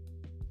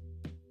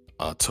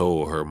I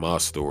told her my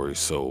story,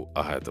 so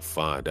I had to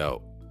find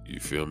out. You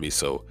feel me?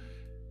 So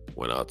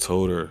when I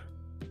told her,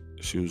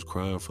 she was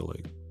crying for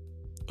like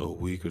a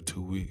week or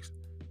 2 weeks.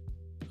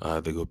 I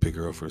had to go pick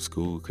her up from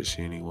school because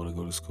she didn't even want to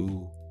go to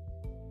school.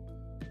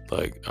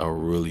 Like, I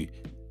really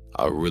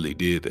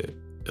did that.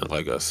 And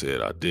like I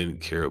said, I didn't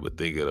care, but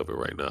thinking of it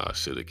right now, I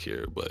should have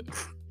cared. But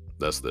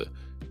that's the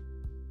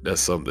that's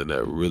something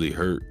that really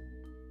hurt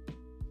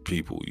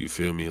people. You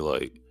feel me?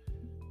 Like,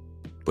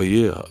 but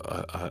yeah,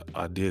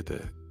 I did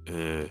that,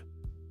 and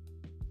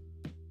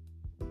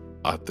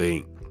I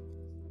think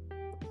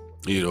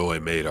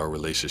it made our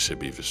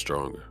relationship even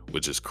stronger,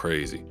 which is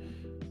crazy.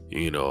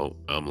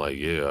 I'm like,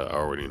 yeah, I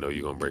already know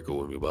you're gonna break up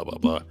with me, blah blah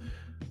blah.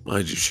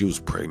 Mind you, she was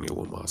pregnant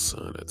with my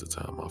son at the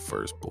time, my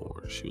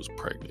firstborn. She was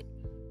pregnant,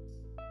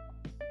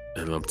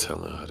 and I'm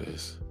telling her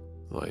this,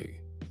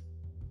 like,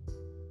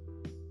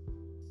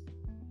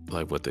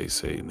 what they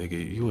say,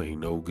 nigga, you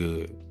ain't no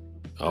good.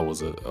 I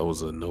was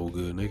a no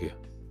good nigga.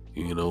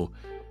 You know,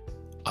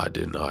 I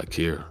did not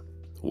care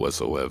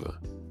whatsoever.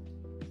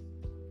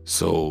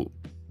 So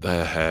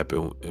that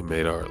happened. It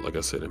made our, like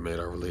I said, it made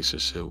our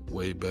relationship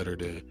way better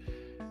than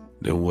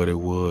what it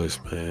was,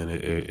 man.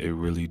 It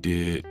really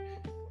did.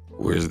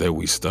 Whereas that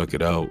we stuck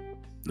it out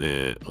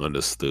and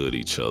understood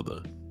each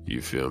other.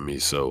 You feel me?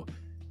 So,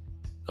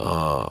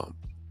 um,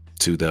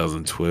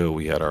 2012,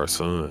 we had our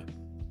son.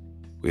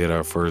 We had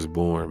our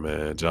firstborn,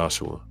 man,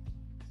 Joshua.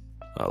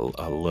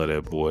 I love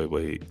that boy,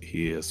 but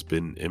he has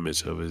spitting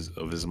image of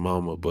his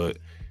mama. But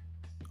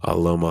I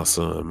love my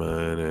son,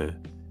 man,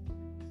 and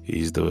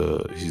he's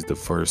the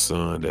first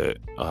son that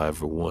I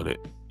ever wanted.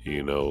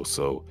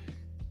 So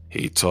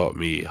he taught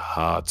me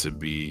how to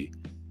be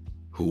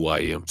who I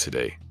am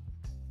today.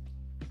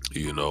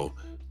 You know,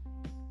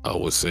 I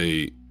would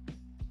say,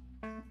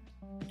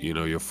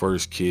 your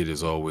first kid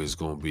is always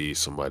going to be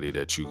somebody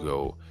that you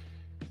go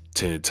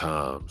 10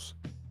 times,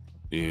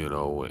 and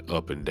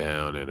up and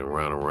down and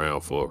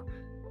around for.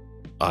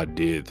 I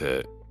did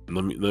that.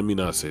 Let me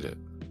not say that.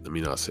 Let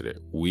me not say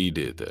that. We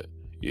did that.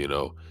 You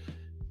know,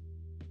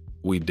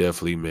 we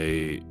definitely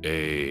made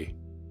a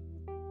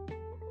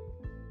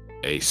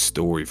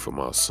story for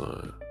my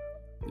son.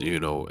 At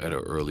an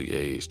early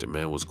age, the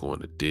man was going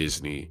to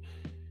Disney,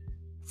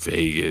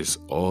 Vegas,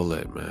 all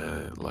that,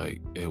 man.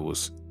 Like it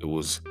was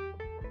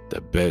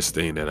the best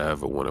thing that I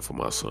ever wanted for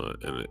my son.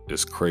 And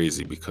it's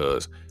crazy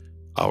because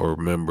I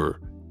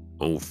remember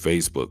on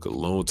Facebook a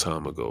long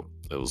time ago,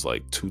 it was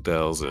like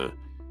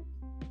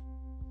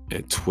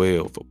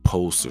 2012, a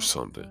post or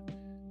something.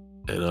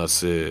 And I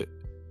said,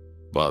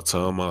 by the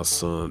time my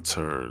son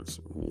turns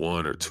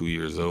 1 or 2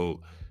 years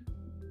old,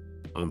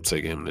 I'm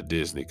taking him to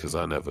Disney because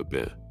I never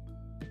been.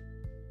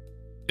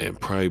 And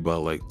probably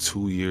about like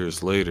 2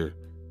 years later,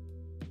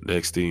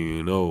 next thing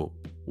you know,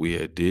 we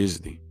at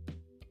Disney.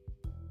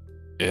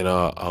 And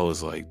I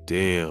was like,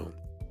 damn.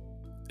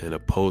 And a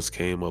post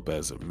came up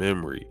as a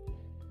memory.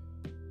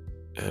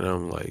 And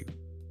I'm like,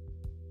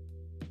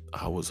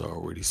 I was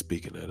already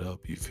speaking that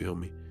up. You feel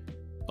me?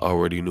 I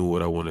already knew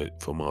what I wanted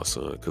for my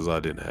son because I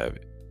didn't have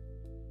it.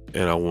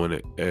 And I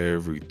wanted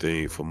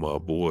everything for my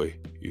boy.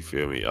 You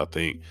feel me? I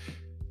think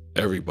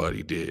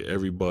everybody did.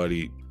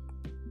 Everybody,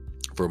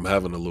 from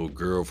having a little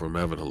girl, from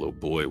having a little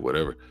boy,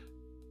 whatever,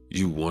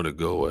 you want to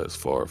go as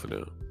far for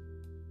them,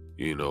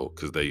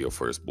 because they're your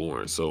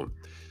firstborn. So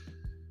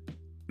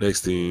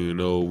next thing you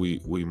know,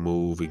 we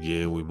move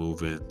again. We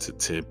move into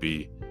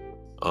Tempe.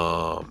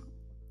 Um,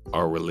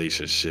 our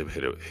relationship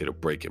hit a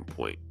breaking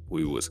point.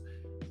 We was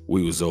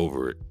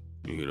over it.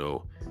 You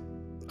know,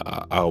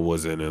 I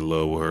wasn't in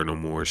love with her no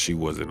more. She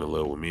wasn't in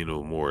love with me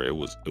no more. It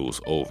was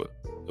over.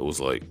 It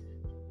was like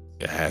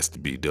it has to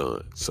be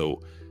done.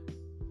 So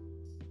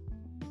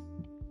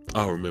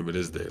I remember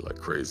this day like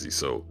crazy.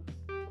 So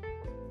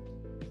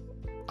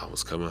I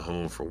was coming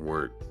home from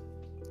work.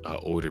 I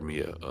ordered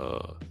me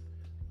a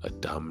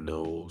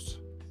Domino's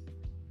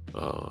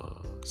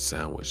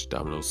sandwich,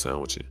 Domino's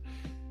sandwich.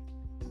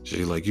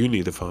 She's like, you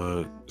need to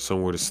find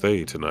somewhere to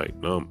stay tonight.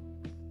 No,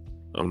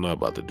 I'm not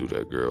about to do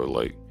that, girl.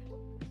 Like,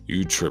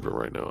 you tripping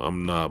right now.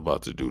 I'm not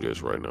about to do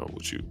this right now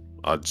with you.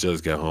 I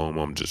just got home.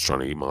 I'm just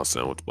trying to eat my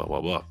sandwich, blah, blah,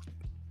 blah.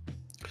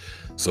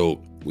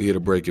 So we hit a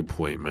breaking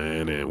point,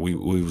 man, and we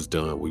was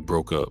done. We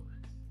broke up.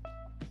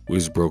 We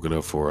was broken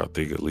up for, I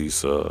think, at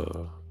least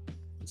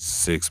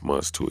 6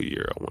 months to a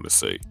year, I want to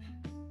say.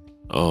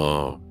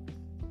 Um,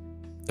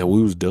 and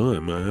we was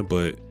done, man,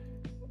 but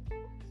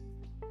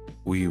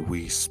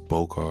we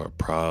spoke our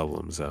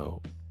problems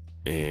out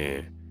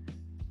and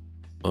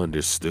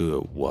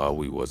understood why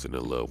we wasn't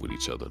in love with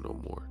each other no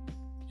more.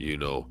 You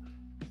know,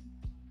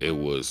 it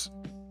was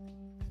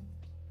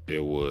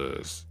it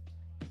was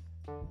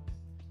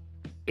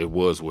it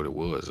was what it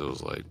was. It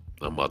was like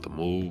I'm about to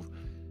move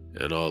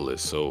and all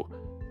this. So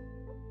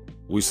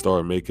we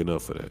started making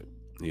up for that.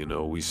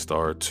 We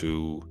start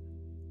to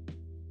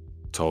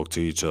talk to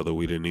each other.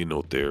 We didn't need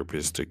no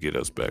therapist to get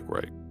us back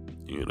right.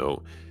 You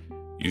know,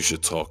 you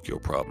should talk your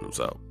problems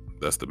out.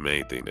 That's the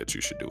main thing that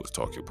you should do is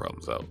talk your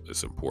problems out.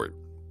 It's important.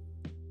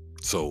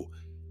 So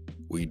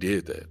we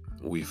did that.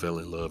 We fell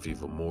in love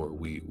even more.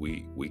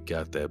 We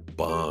got that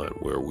bond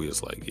where we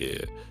was like,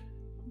 yeah,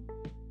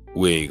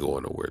 we ain't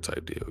going nowhere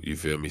type deal. You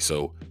feel me?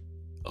 So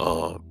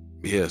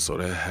yeah, so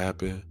that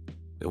happened.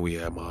 Then we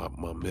had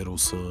my middle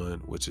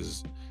son, which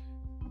is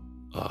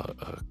a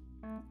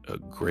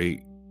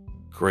great,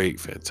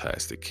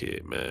 fantastic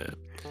kid, man.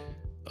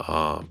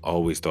 I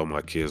always thought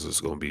my kids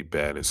was gonna be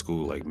bad in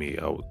school like me.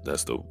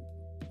 That's the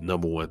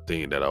number one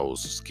thing that I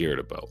was scared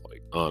about,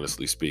 like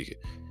honestly speaking.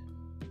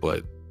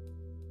 But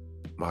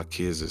my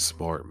kids is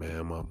smart,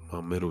 man.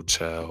 My middle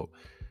child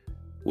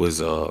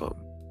was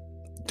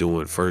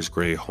doing first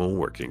grade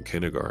homework in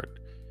kindergarten.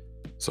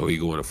 So he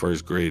going to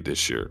first grade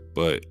this year.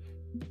 But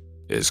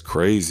it's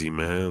crazy,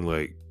 man.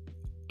 Like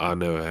I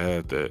never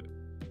had that.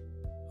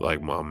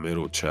 Like my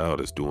middle child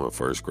is doing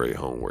first grade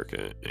homework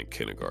in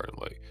kindergarten.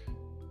 Like,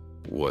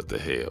 what the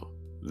hell?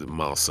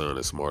 My son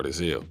is smart as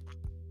hell.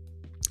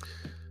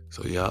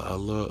 So yeah, I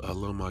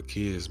love my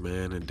kids,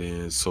 man. And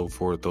then so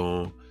forth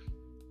on,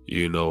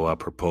 I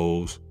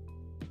proposed,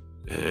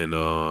 and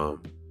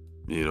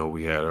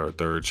we had our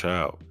third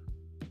child.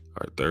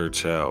 Our third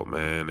child,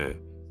 man, and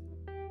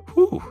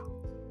whew,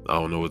 I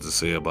don't know what to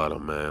say about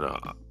him, man.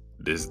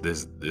 This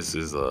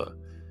is a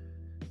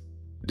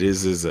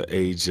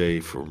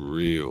AJ for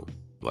real.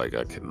 Like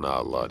I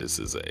cannot lie, this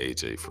is a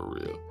AJ for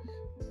real.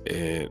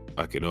 And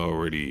I can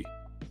already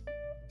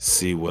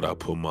see what I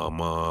put my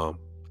mom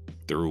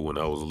through when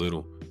I was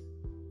little.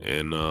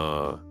 And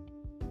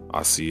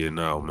I see it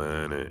now,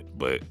 man.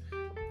 But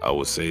I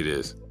would say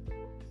this: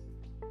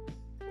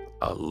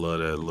 I love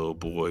that little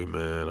boy,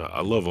 man.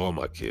 I love all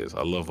my kids.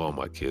 I love all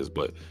my kids,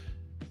 but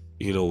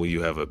when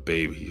you have a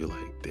baby, you're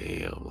like,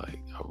 damn, like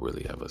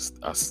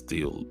I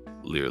still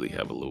literally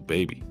have a little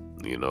baby,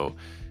 and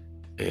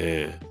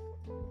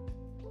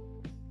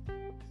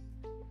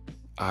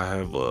I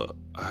have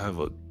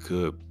a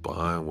good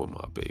bond with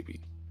my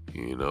baby,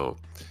 you know.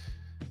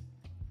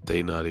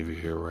 They not even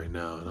here right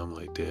now, and I'm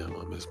like, damn,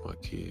 I miss my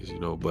kids,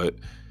 but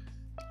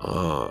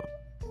uh,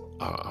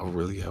 I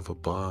really have a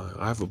bond.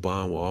 I have a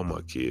bond with all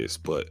my kids,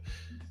 but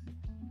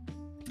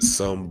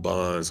some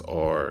bonds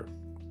are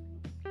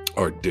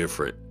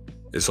different.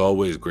 It's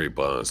always great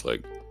bonds.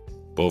 Like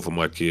both of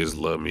my kids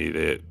love me.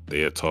 They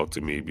had talked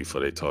to me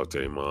before they talked to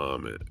their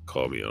mom and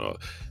called me and all.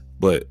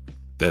 But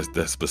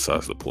that's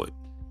besides the point.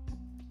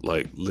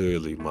 Like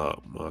literally, my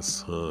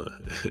son,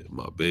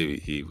 my baby,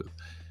 he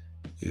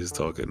was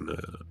talking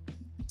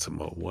to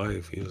my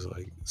wife. He was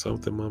like,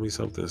 something, mommy,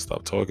 something.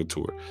 Stop talking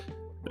to her.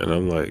 And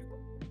I'm like,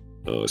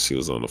 she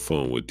was on the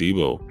phone with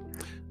Debo,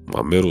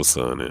 my middle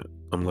son, and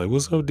I'm like,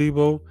 what's up,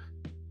 Debo?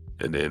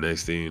 And then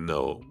next thing you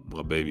know,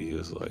 my baby he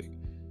was like,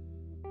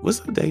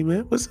 what's up, Day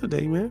man? What's up,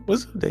 Day man?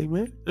 What's up, Day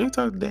man? Let me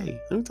talk to Day.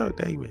 Let me talk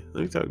to Day man.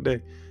 Let me talk to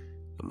Day.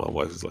 And my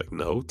wife was like,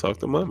 no, talk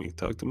to mommy.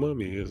 Talk to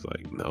mommy. He was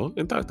like, no,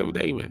 and talk to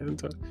Day man.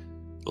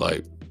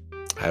 Like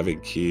having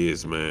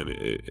kids, man,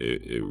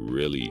 it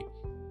really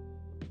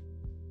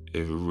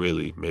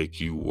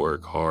make you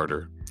work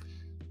harder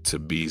to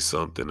be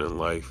something in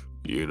life,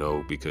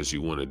 because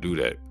you want to do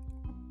that.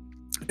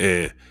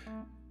 And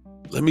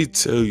let me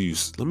tell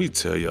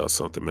y'all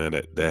something, man,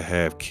 that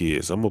have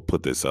kids. I'm gonna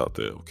put this out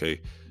there, okay?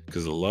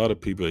 Because a lot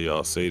of people,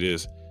 y'all say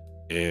this,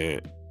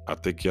 and I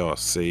think y'all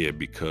say it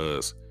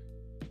because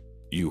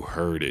you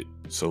heard it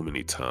so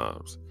many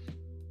times.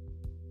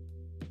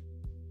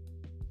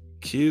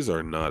 Kids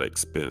are not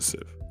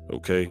expensive,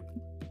 okay?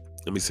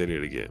 Let me say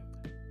that again.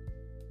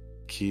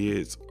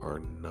 Kids are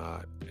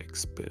not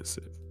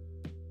expensive,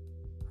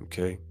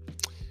 okay?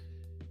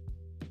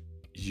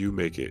 You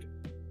make it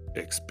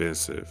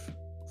expensive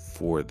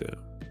for them.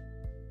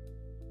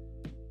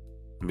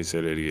 Let me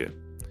say that again.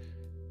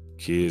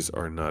 Kids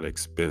are not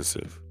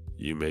expensive.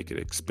 You make it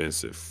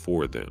expensive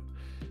for them.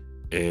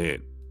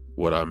 And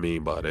what I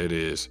mean by that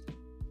is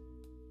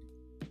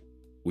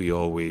we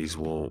always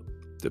want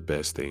the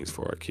best things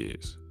for our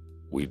kids.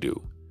 We do.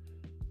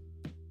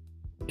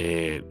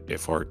 And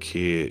if our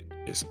kid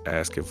is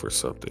asking for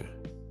something,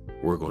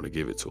 we're going to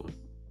give it to them.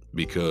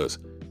 Because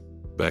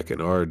back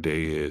in our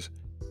day is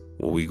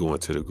when we go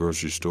into the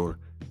grocery store,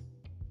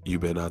 you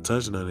better not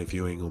touch nothing if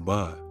you ain't going to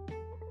buy.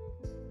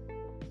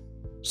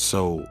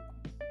 So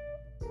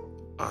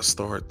I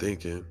start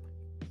thinking,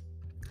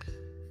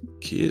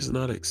 kids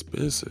not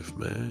expensive,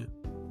 man.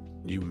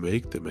 You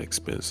make them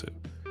expensive.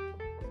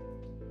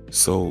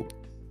 So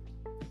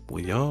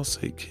when y'all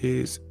say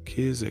kids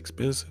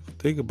expensive,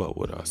 think about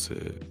what I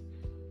said.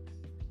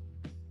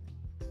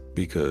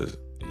 Because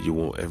you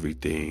want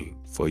everything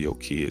for your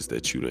kids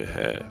that you didn't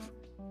have.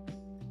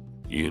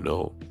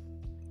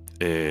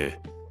 And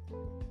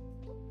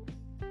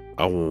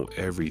I want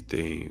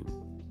everything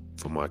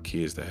for my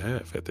kids to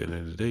have at the end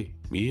of the day.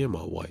 Me and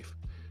my wife.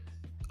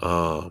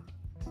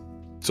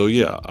 So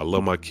yeah, I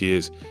love my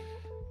kids.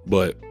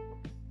 But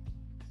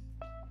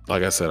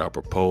like I said, I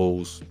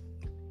proposed.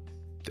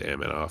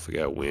 Damn it, I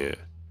forgot when.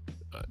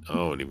 I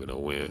don't even know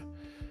when.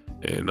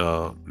 And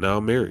now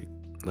I'm married.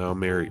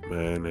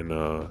 Man. And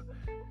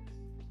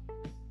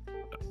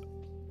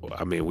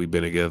I mean, we've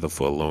been together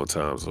for a long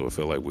time, so I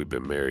feel like we've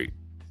been married,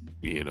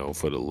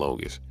 for the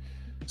longest.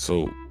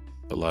 So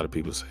a lot of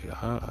people say,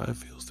 how it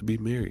feels to be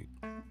married.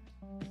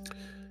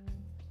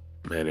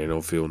 Man, it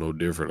don't feel no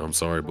different. I'm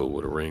sorry, but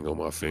with a ring on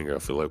my finger, I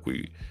feel like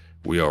we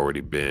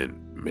already been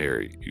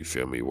married. You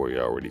feel me? Where you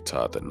already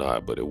tied the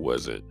knot, but it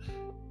wasn't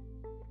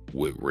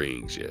with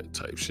rings yet,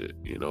 type shit.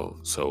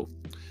 So,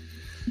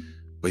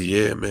 but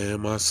yeah,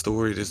 man, my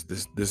story.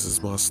 This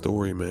is my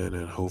story, man,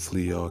 and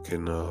hopefully y'all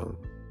can,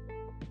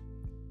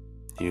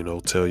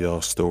 tell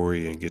y'all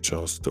story and get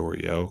y'all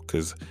story out.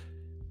 Cause,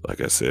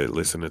 like I said,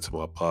 listening to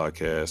my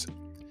podcast,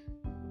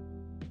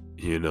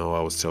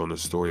 I was telling a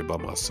story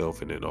about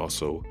myself, and then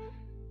also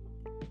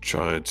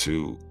trying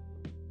to,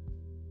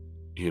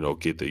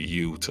 get the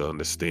you to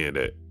understand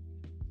that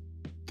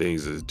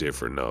things is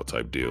different now,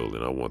 type deal.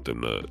 And I want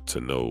them to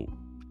know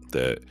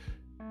that,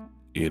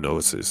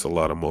 it's a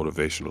lot of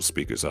motivational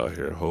speakers out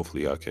here.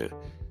 Hopefully I can,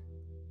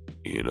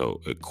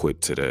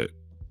 equip to that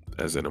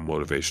as in a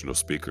motivational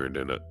speaker and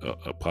then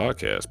a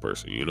podcast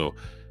person,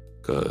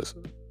 because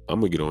I'm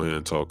going to get on here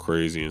and talk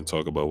crazy and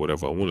talk about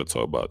whatever I want to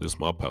talk about. This is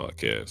my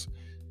podcast.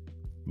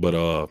 But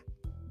I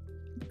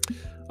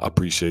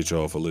appreciate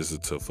y'all for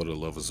listening to For the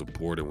Love of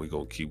Support, and we're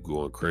going to keep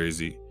going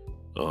crazy.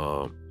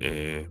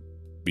 And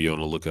be on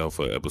the lookout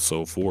for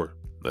episode 4.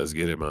 Let's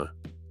get it, man.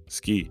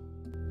 Ski.